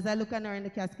 And as I look at her in the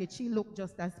casket, she looked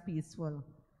just as peaceful.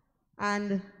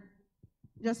 And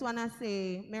Just want to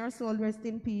say, may her soul rest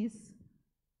in peace.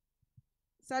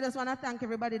 So I just want to thank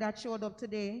everybody that showed up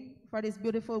today for this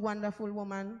beautiful, wonderful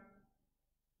woman,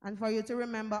 and for you to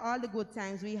remember all the good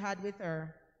times we had with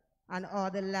her and all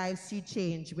the lives she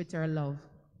changed with her love.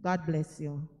 God bless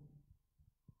you.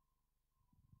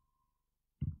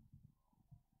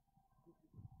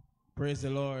 Praise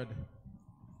the Lord.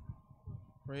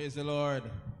 Praise the Lord.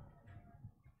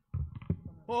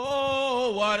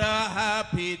 Oh, what a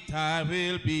happy time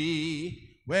will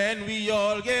be when we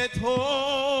all get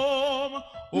home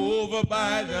over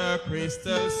by the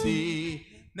crystal sea,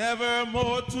 never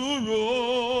more to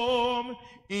roam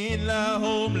in the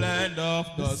homeland of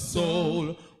the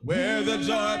soul, where the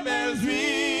joy bells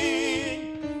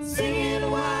ring, singing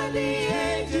while the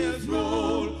angels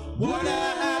roll. What a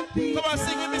happy Come on,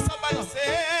 sing with me, somebody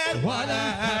said, what a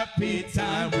happy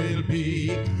time will be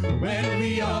when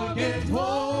we all get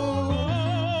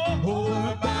home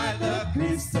over by the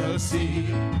crystal sea,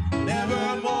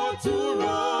 never more to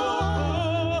roam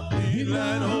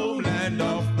inland homeland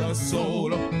of the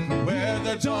soul, where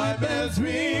the joy bells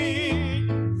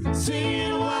ring,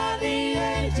 singing while the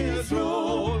angels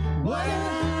roll. What a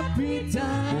happy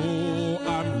time. Oh,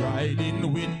 I'm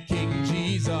riding with King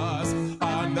Jesus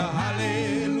on the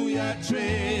hallelujah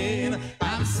train.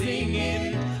 I'm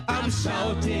singing, I'm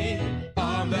shouting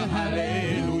on the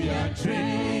hallelujah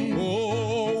train.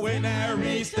 Oh, when I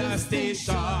reach the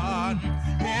station,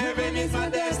 heaven is my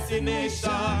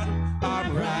destination.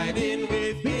 I'm riding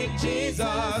with Big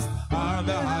Jesus on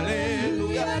the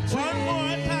hallelujah train. One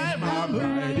more time, I'm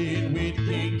riding with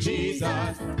King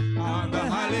Jesus on the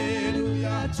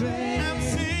hallelujah train. I'm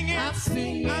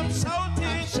singing, I'm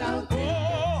shouting,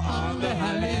 oh, on the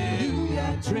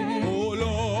hallelujah train. Oh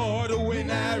Lord,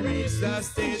 when I reach the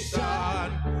station,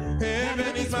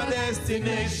 heaven is my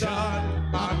destination.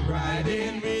 I'm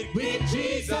riding with King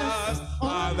Jesus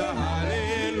on the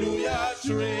hallelujah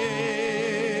train.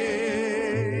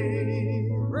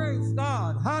 Praise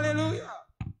God. Hallelujah.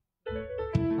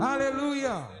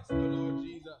 Hallelujah.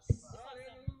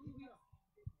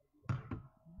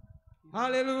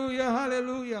 Hallelujah,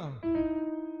 hallelujah.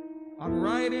 I'm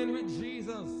riding with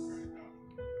Jesus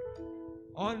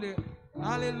on the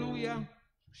hallelujah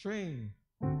train.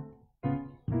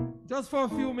 Just for a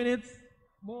few minutes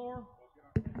more,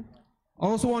 I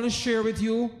also want to share with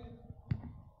you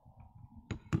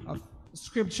a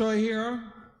scripture here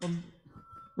from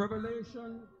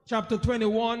Revelation chapter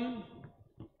 21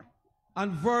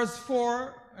 and verse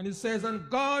 4, and it says, and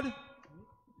God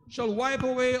shall wipe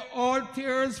away all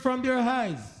tears from their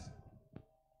eyes,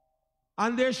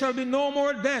 and there shall be no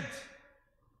more death,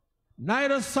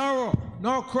 neither sorrow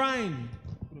nor crying,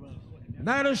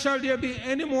 neither shall there be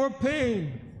any more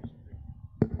pain,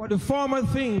 for the former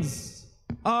things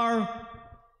are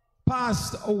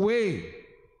passed away.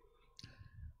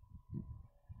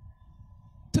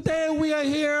 Today we are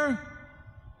here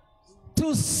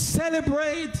to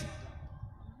celebrate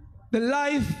the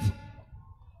life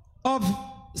of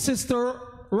Sister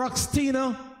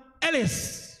Roxtina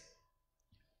Ellis.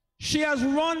 She has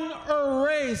run her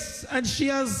race and she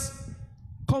has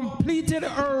completed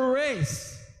her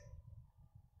race.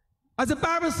 As the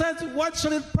Bible says, what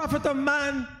shall it profit a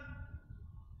man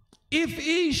if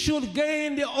he should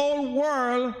gain the whole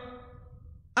world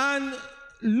and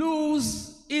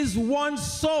lose his one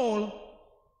soul?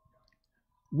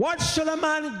 What shall a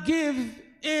man give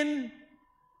in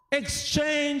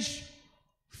exchange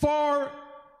for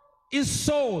his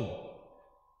soul?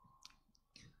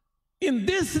 In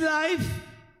this life,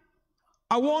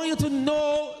 I want you to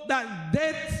know that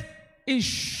death is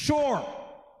sure.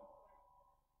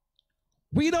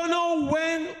 We don't know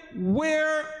when,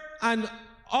 where, and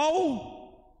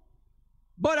how,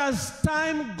 but as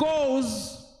time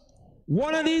goes,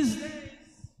 one of these days,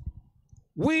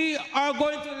 we are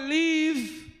going to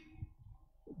leave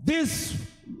this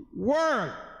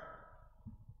world.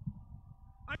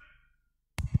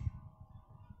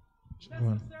 Check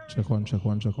one. And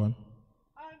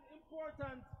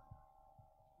important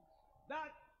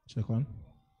that Check one.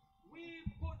 we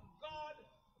put God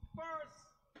first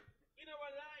in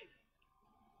our life.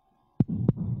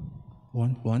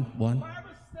 One. The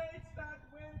Bible states that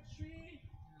when tree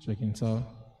Checking sound.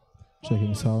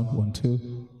 1,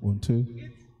 2, 1, 2.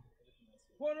 it's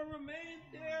going to remain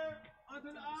there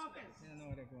until the harvest.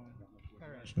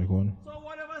 Check one. So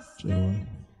whatever Check state one.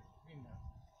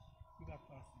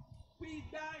 we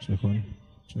die Check one.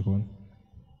 Check one.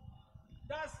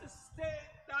 that's the state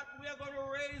that we are going to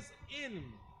raise in.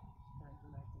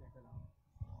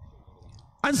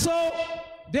 And so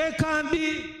there can't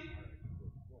be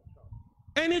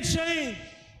any change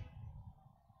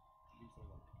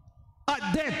at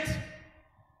at death.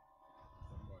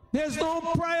 There's no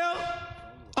prayer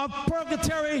of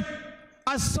purgatory,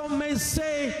 as some may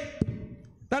say,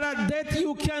 that at death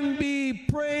you can be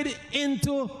prayed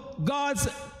into God's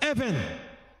heaven.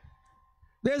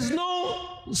 There's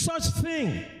no such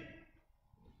thing.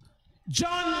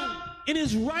 John, in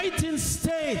his writing,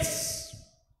 states,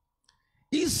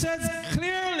 he says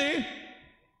clearly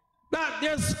that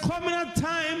there's coming a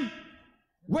time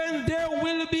when there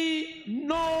will be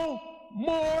no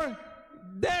more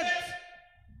death.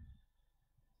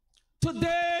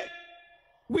 Today,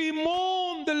 we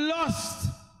mourn the loss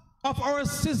of our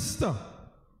sister.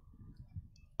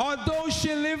 Although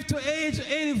she lived to age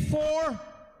 84,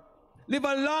 live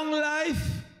a long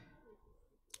life,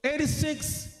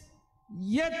 86,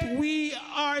 yet we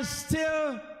are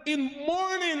still in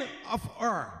mourning of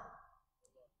her.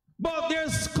 But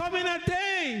there's coming a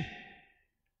day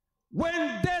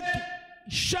when death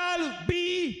shall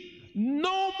be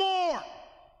no more.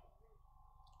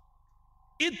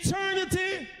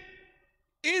 Eternity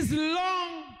is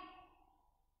long,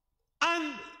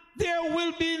 and there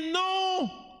will be no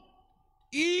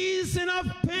easing of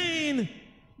pain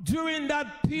during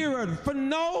that period. For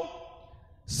now,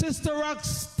 Sister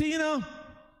Roxtina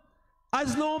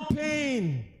has no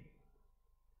pain.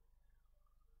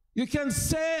 You can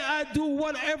say, I do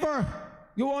whatever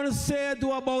you want to say I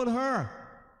do about her.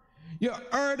 You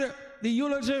heard the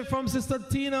eulogy from Sister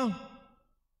Tina,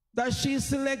 that she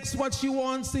selects what she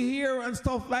wants to hear and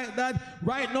stuff like that.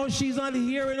 Right now, she's not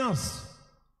hearing us.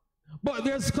 But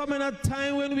there's coming a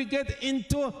time when we get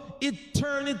into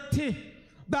eternity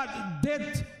that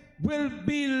death will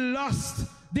be lost.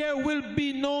 There will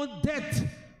be no death.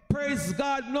 Praise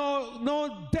God,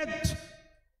 no death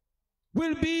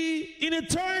will be in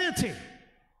eternity.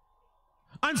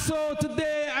 And so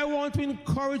today I want to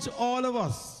encourage all of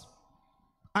us.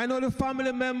 I know the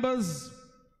family members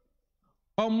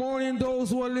are mourning, those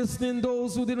who are listening,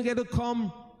 those who didn't get to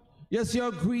come. Yes,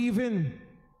 you're grieving.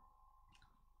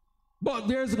 But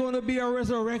there's going to be a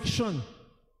resurrection.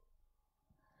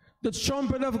 The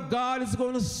trumpet of God is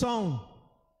going to sound.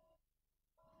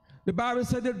 The Bible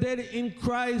said the dead in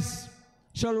Christ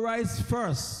shall rise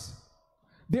first.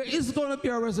 There is going to be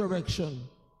a resurrection.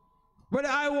 Whether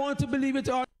I want to believe it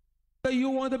or whether you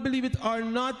want to believe it or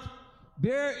not,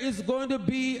 there is going to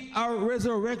be a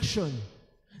resurrection.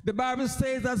 The Bible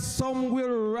says that some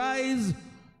will rise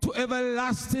to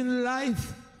everlasting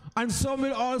life, and some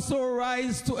will also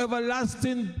rise to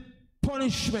everlasting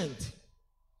punishment.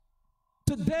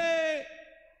 Today,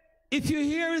 if you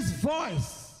hear his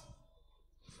voice,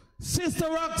 Sister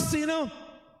Roxina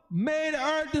made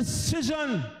her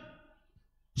decision.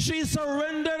 She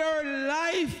surrendered her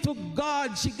life to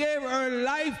God. She gave her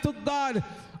life to God.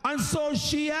 And so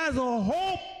she has a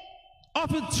hope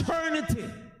of eternity.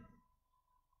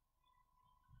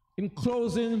 In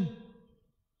closing,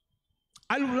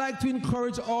 I would like to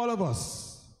encourage all of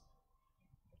us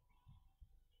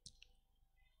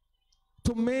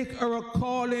to make our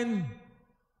calling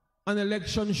and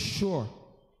election sure.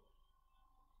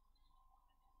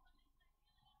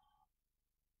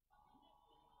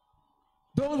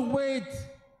 Don't wait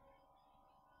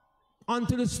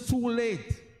until it's too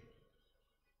late.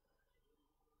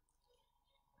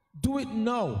 Do it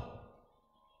now.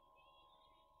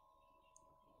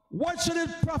 What should it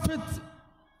profit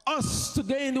us to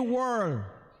gain the world,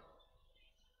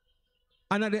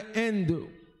 and at the end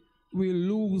we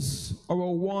lose our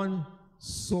one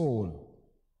soul?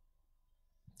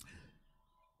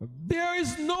 There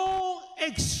is no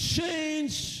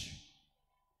exchange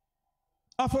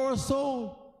of our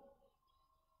soul.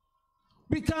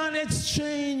 We can't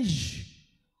exchange.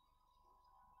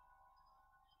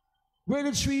 Where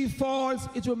the tree falls,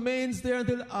 it remains there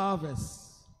until harvest.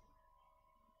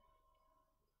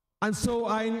 And so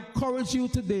I encourage you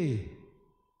today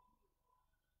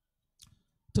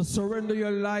to surrender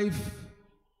your life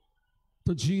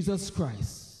to Jesus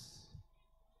Christ,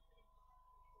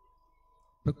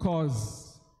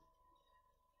 because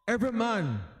every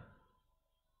man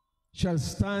shall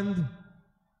stand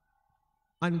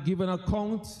and give an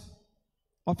account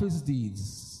of his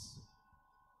deeds.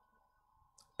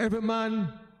 Every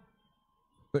man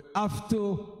will have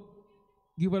to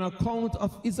give an account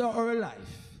of his or her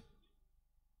life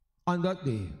on that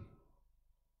day.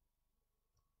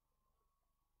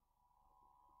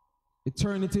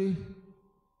 Eternity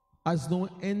has no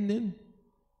ending.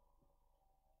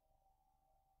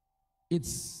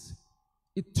 It's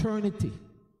eternity.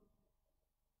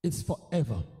 It's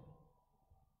forever.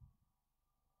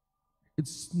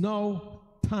 It's now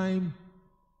time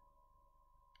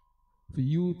for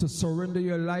you to surrender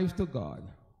your life to God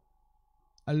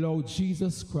allow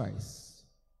Jesus Christ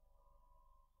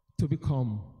to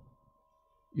become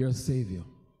your Savior.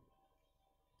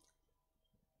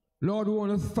 Lord, we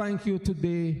want to thank you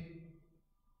today.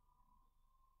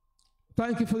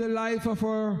 Thank you for the life of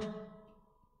our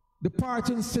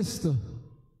departing sister.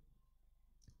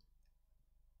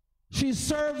 She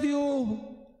served you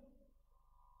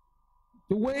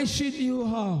the way she knew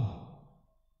how.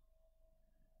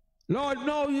 Lord,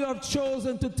 now you have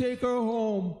chosen to take her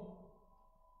home.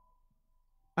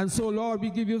 And so, Lord, we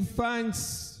give you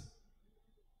thanks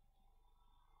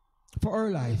for her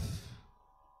life.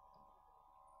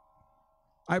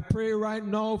 I pray right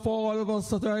now for all of us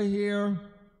that are here,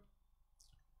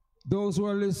 those who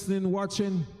are listening,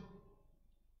 watching,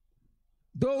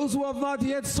 those who have not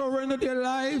yet surrendered their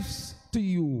lives to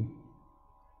you.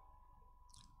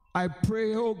 I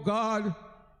pray, oh God,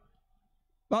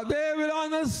 that they will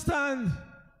understand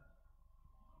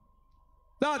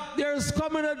that there's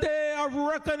coming a day of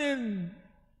reckoning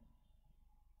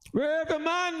where every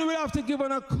man will have to give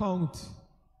an account.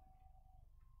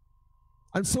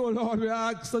 And so, Lord, we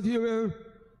ask that you will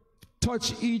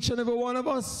touch each and every one of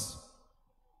us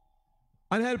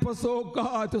and help us, oh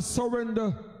God, to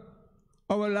surrender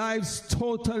our lives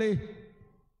totally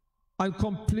and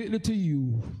completely to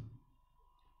you.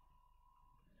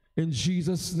 In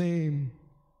Jesus' name,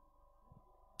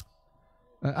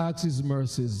 I ask his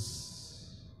mercies.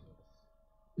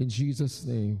 In Jesus'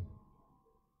 name,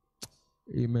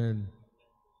 amen.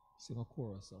 Sing a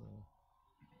chorus. Lord,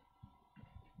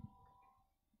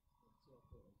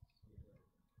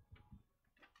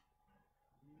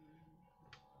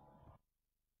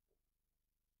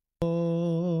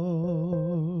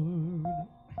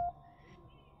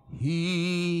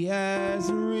 he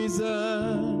has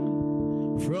risen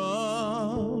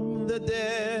from the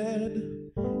dead,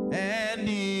 and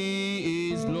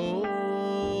he is Lord.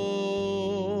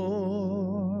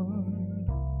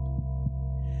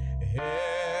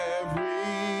 Every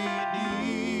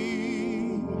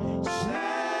knee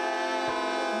shall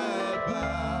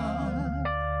bow,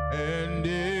 and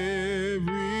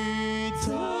every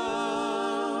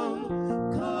tongue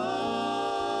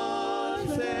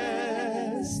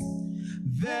confess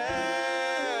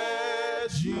that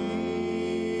Jesus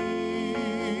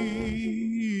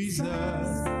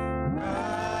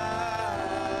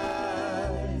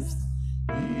Christ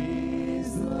is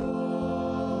Lord.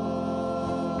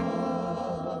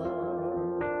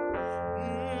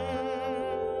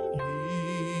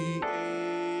 He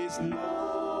is Lord.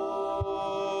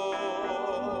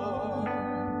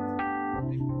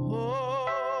 Oh,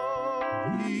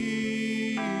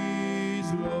 he is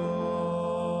Lord.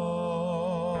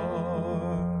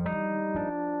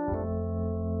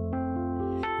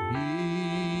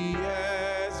 He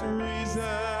has risen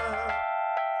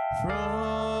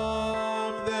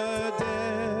from the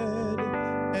dead,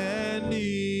 and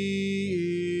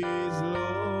he is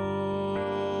Lord.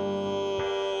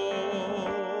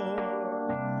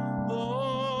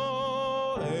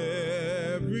 Oh,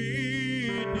 every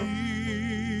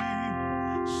knee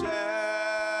shall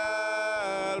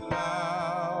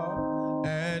bow,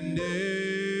 and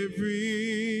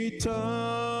every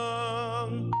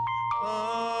tongue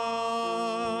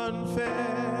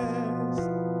confess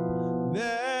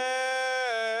that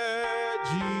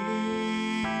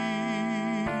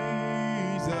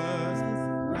Jesus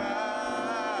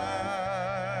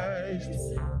Christ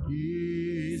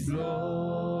is Lord.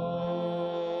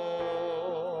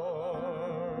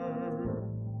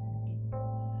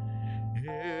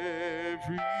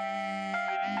 Every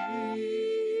knee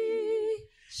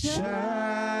shall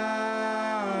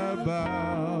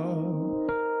bow,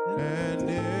 and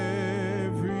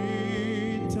every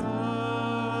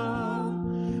tongue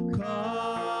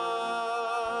confess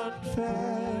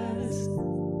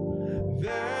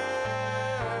that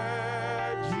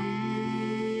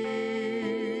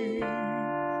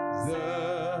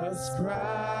Jesus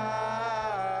Christ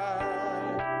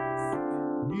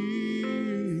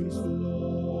is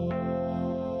Lord.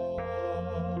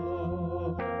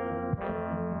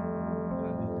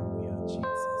 Hallelujah,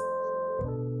 Jesus.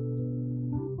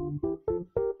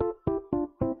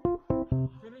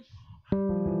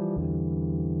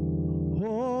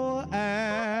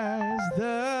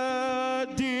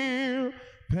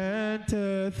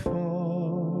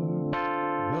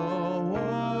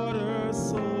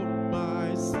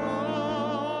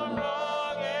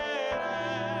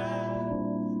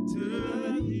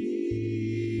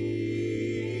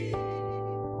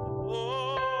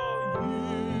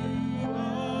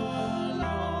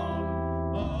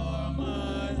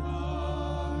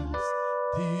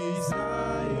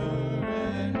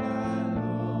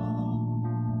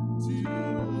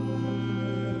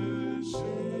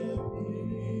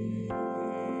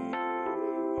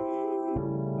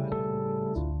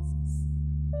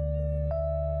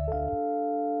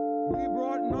 We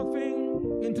brought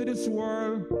nothing into this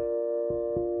world,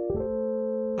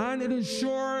 and it is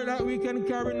sure that we can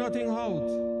carry nothing out.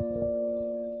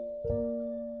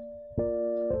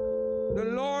 The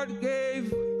Lord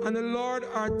gave, and the Lord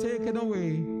are taken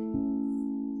away.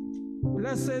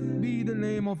 Blessed be the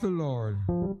name of the Lord.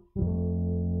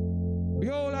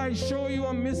 Behold, I show you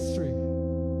a mystery.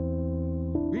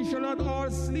 We shall not all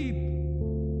sleep,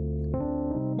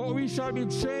 but we shall be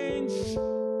changed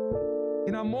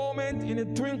in a moment, in the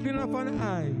twinkling of an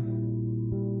eye,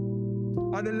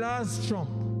 at the last trump.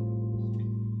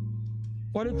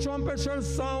 For the trumpet shall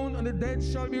sound, and the dead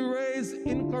shall be raised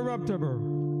incorruptible,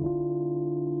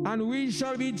 and we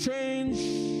shall be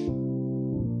changed.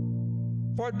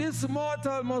 For this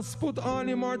mortal must put on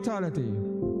immortality,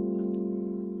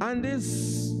 and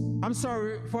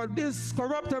for this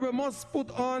corruptible must put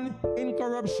on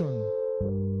incorruption,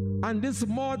 and this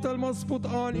mortal must put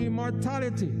on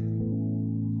immortality.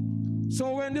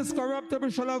 So when this corruptible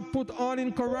shall have put on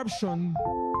incorruption,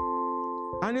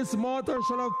 and this mortal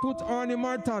shall have put on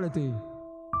immortality,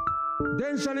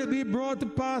 then shall it be brought to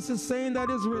pass the saying that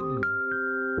is written,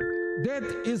 death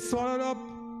is swallowed up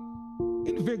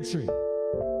in victory.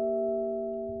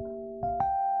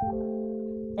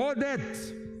 O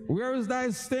death, where is thy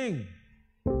sting?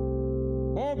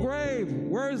 O grave,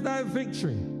 where is thy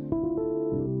victory?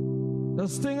 The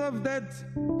sting of death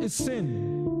is sin,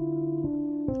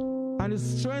 and the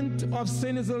strength of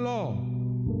sin is the law.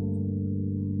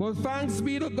 But thanks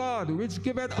be to God, which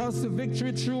giveth us the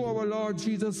victory through our Lord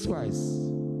Jesus Christ.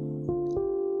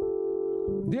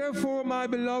 Therefore, my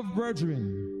beloved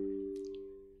brethren,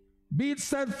 be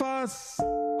steadfast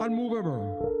and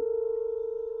unmovable,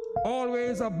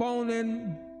 always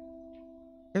abounding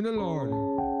in the Lord.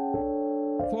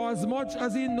 For as much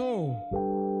as ye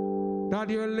know that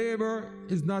your labor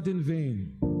is not in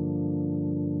vain.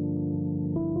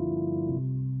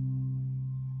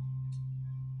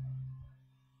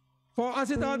 For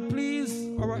as it hath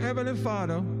pleased our Heavenly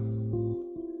Father,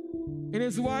 in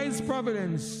his wise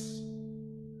providence,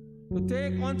 to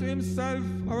take unto himself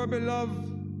our beloved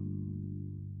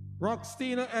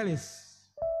Roxie Ellis,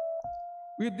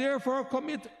 we therefore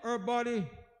commit her body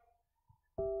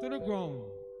to the ground,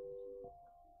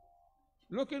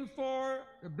 looking for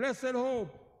the blessed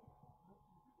hope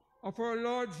of our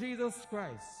Lord Jesus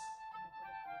Christ,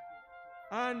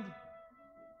 and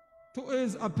to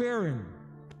his appearing,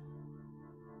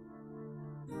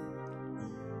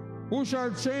 who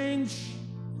shall change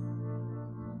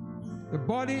the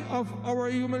body of our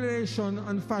humiliation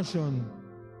and fashion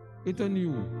it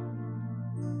anew,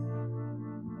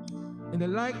 in the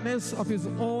likeness of his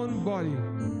own body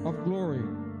of glory,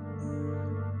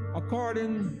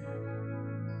 according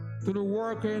to the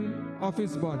working of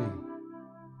his body.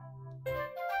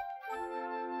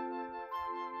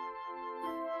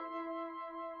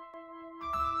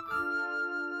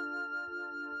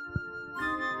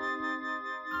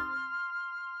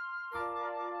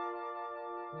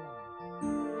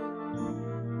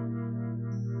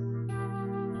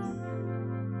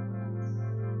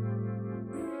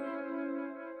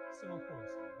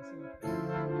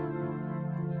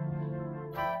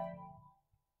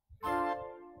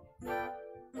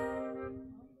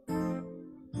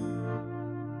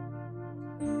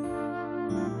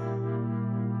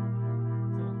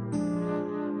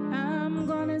 I'm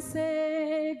gonna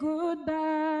say goodbye.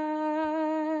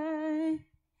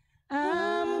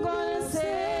 I'm gonna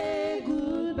say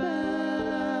goodbye.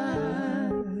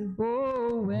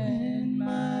 Oh, when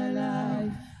my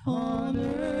life on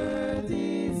earth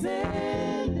is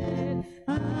ended,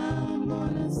 I'm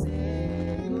gonna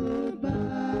say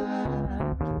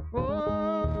goodbye.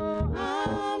 Oh,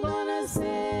 I'm gonna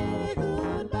say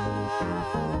goodbye.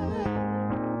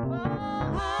 Oh,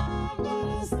 I'm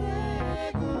gonna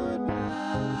say goodbye.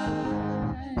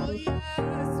 Oh,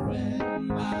 yes, when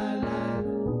my life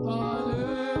on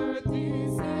earth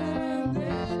is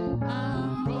ended,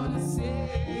 I'm gonna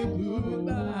say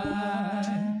goodbye.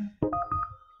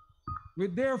 We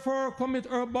therefore commit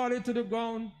our body to the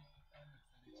ground,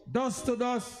 dust to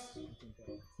dust,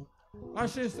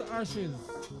 ashes to ashes,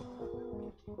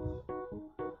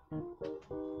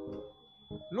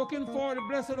 looking for the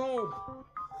blessed hope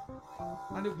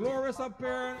and the glorious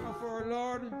appearing of our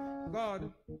Lord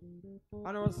God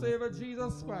and our Savior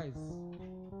Jesus Christ,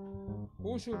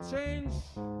 who should change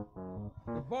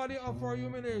the body of our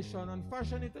humiliation and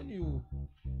fashion it anew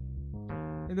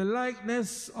in the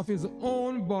likeness of his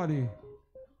own body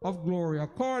of glory,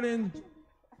 according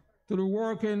to the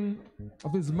working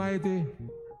of his mighty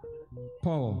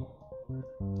power.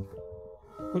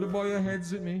 Could you bow your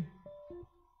heads with me?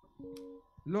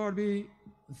 Lord, we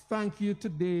thank you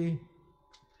today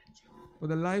for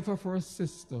the life of our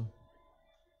sister,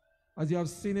 as you have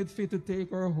seen it fit to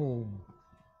take her home.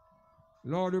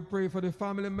 Lord, we pray for the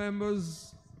family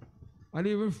members and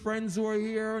even friends who are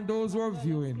here and those who are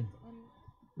viewing.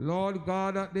 Lord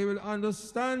God, that they will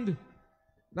understand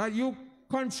that you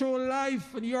control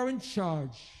life and you are in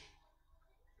charge.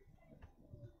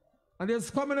 And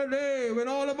there's coming a day when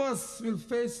all of us will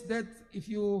face death if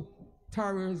you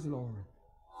tarry us, Lord.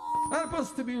 Help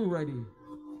us to be ready.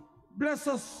 Bless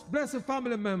us, bless the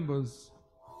family members.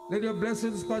 Let your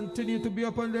blessings continue to be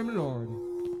upon them, Lord.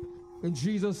 In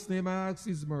Jesus' name I ask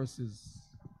his mercies.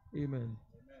 Amen.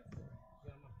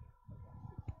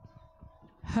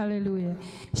 Hallelujah.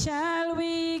 Shall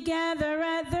we gather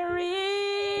at the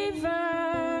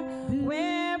river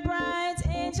where bright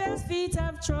angel feet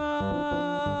have trod,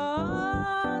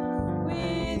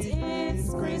 with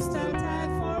its crystal tide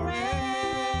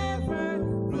forever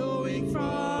flowing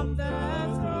from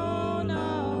the throne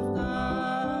of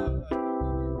God?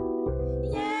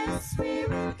 Yes, we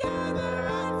will gather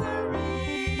at the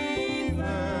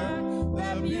river,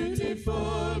 the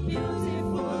beautiful,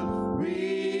 beautiful river.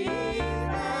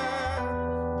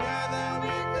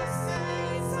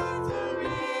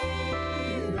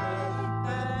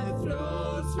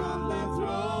 From the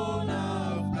throne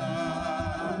of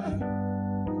God,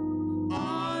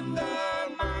 on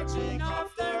the margin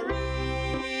of the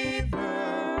river,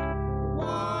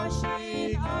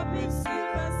 washing up its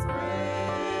silver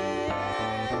spray,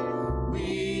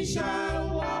 we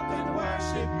shall walk and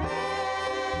worship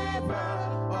ever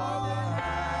all the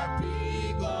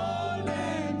happy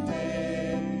golden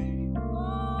day.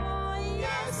 Oh,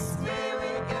 yes, we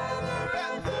will gather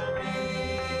at the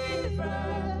river,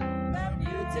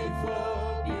 beautiful,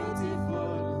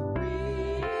 beautiful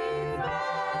river.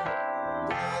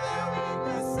 Gather with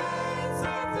the saints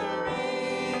of the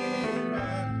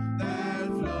river that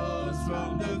flows from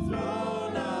the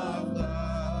throne of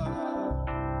God.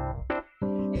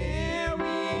 Here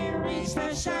we reach the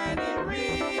shining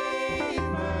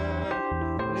river,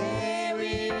 there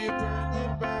we turn the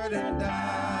burden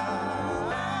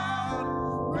down.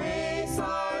 Grace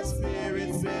our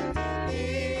spirits will deliver,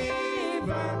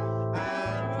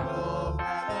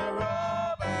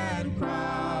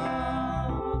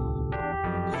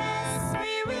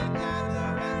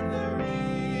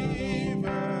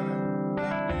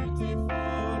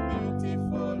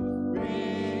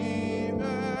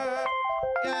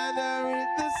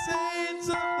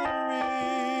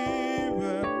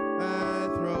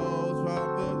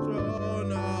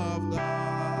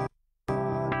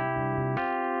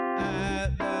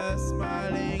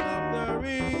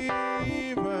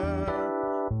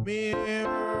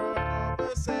 mirror of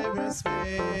the Savior's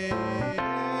face,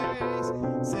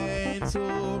 saints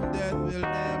whom death will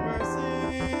never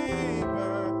see,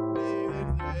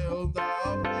 living thrilled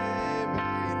of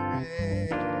living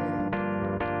rain.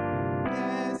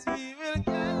 Yes, we will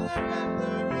gather at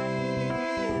the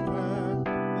river,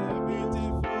 the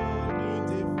beautiful,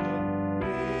 beautiful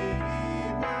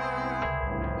river.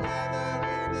 Gather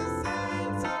with the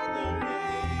saints of the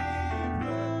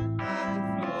river that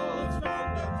flows from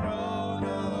the throne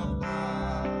of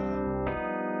God.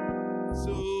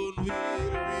 Soon we'll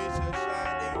reach a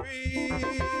shining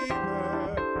river.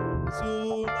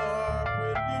 Soon our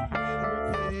pilgrim will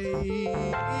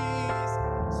replace.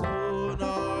 Soon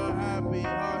our happy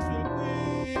hearts will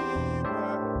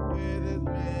quiver with its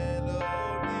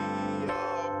melody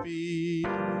of peace.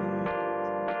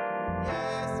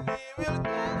 Yes, we will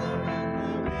gather at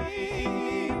the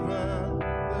river,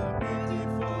 the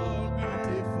beautiful,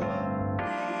 beautiful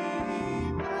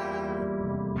river.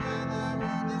 Gather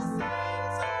with the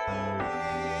saints of the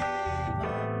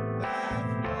river that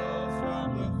flows from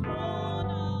the throne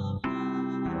of God.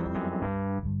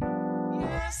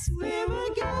 Yes, we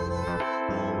will gather at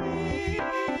the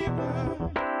river,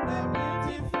 the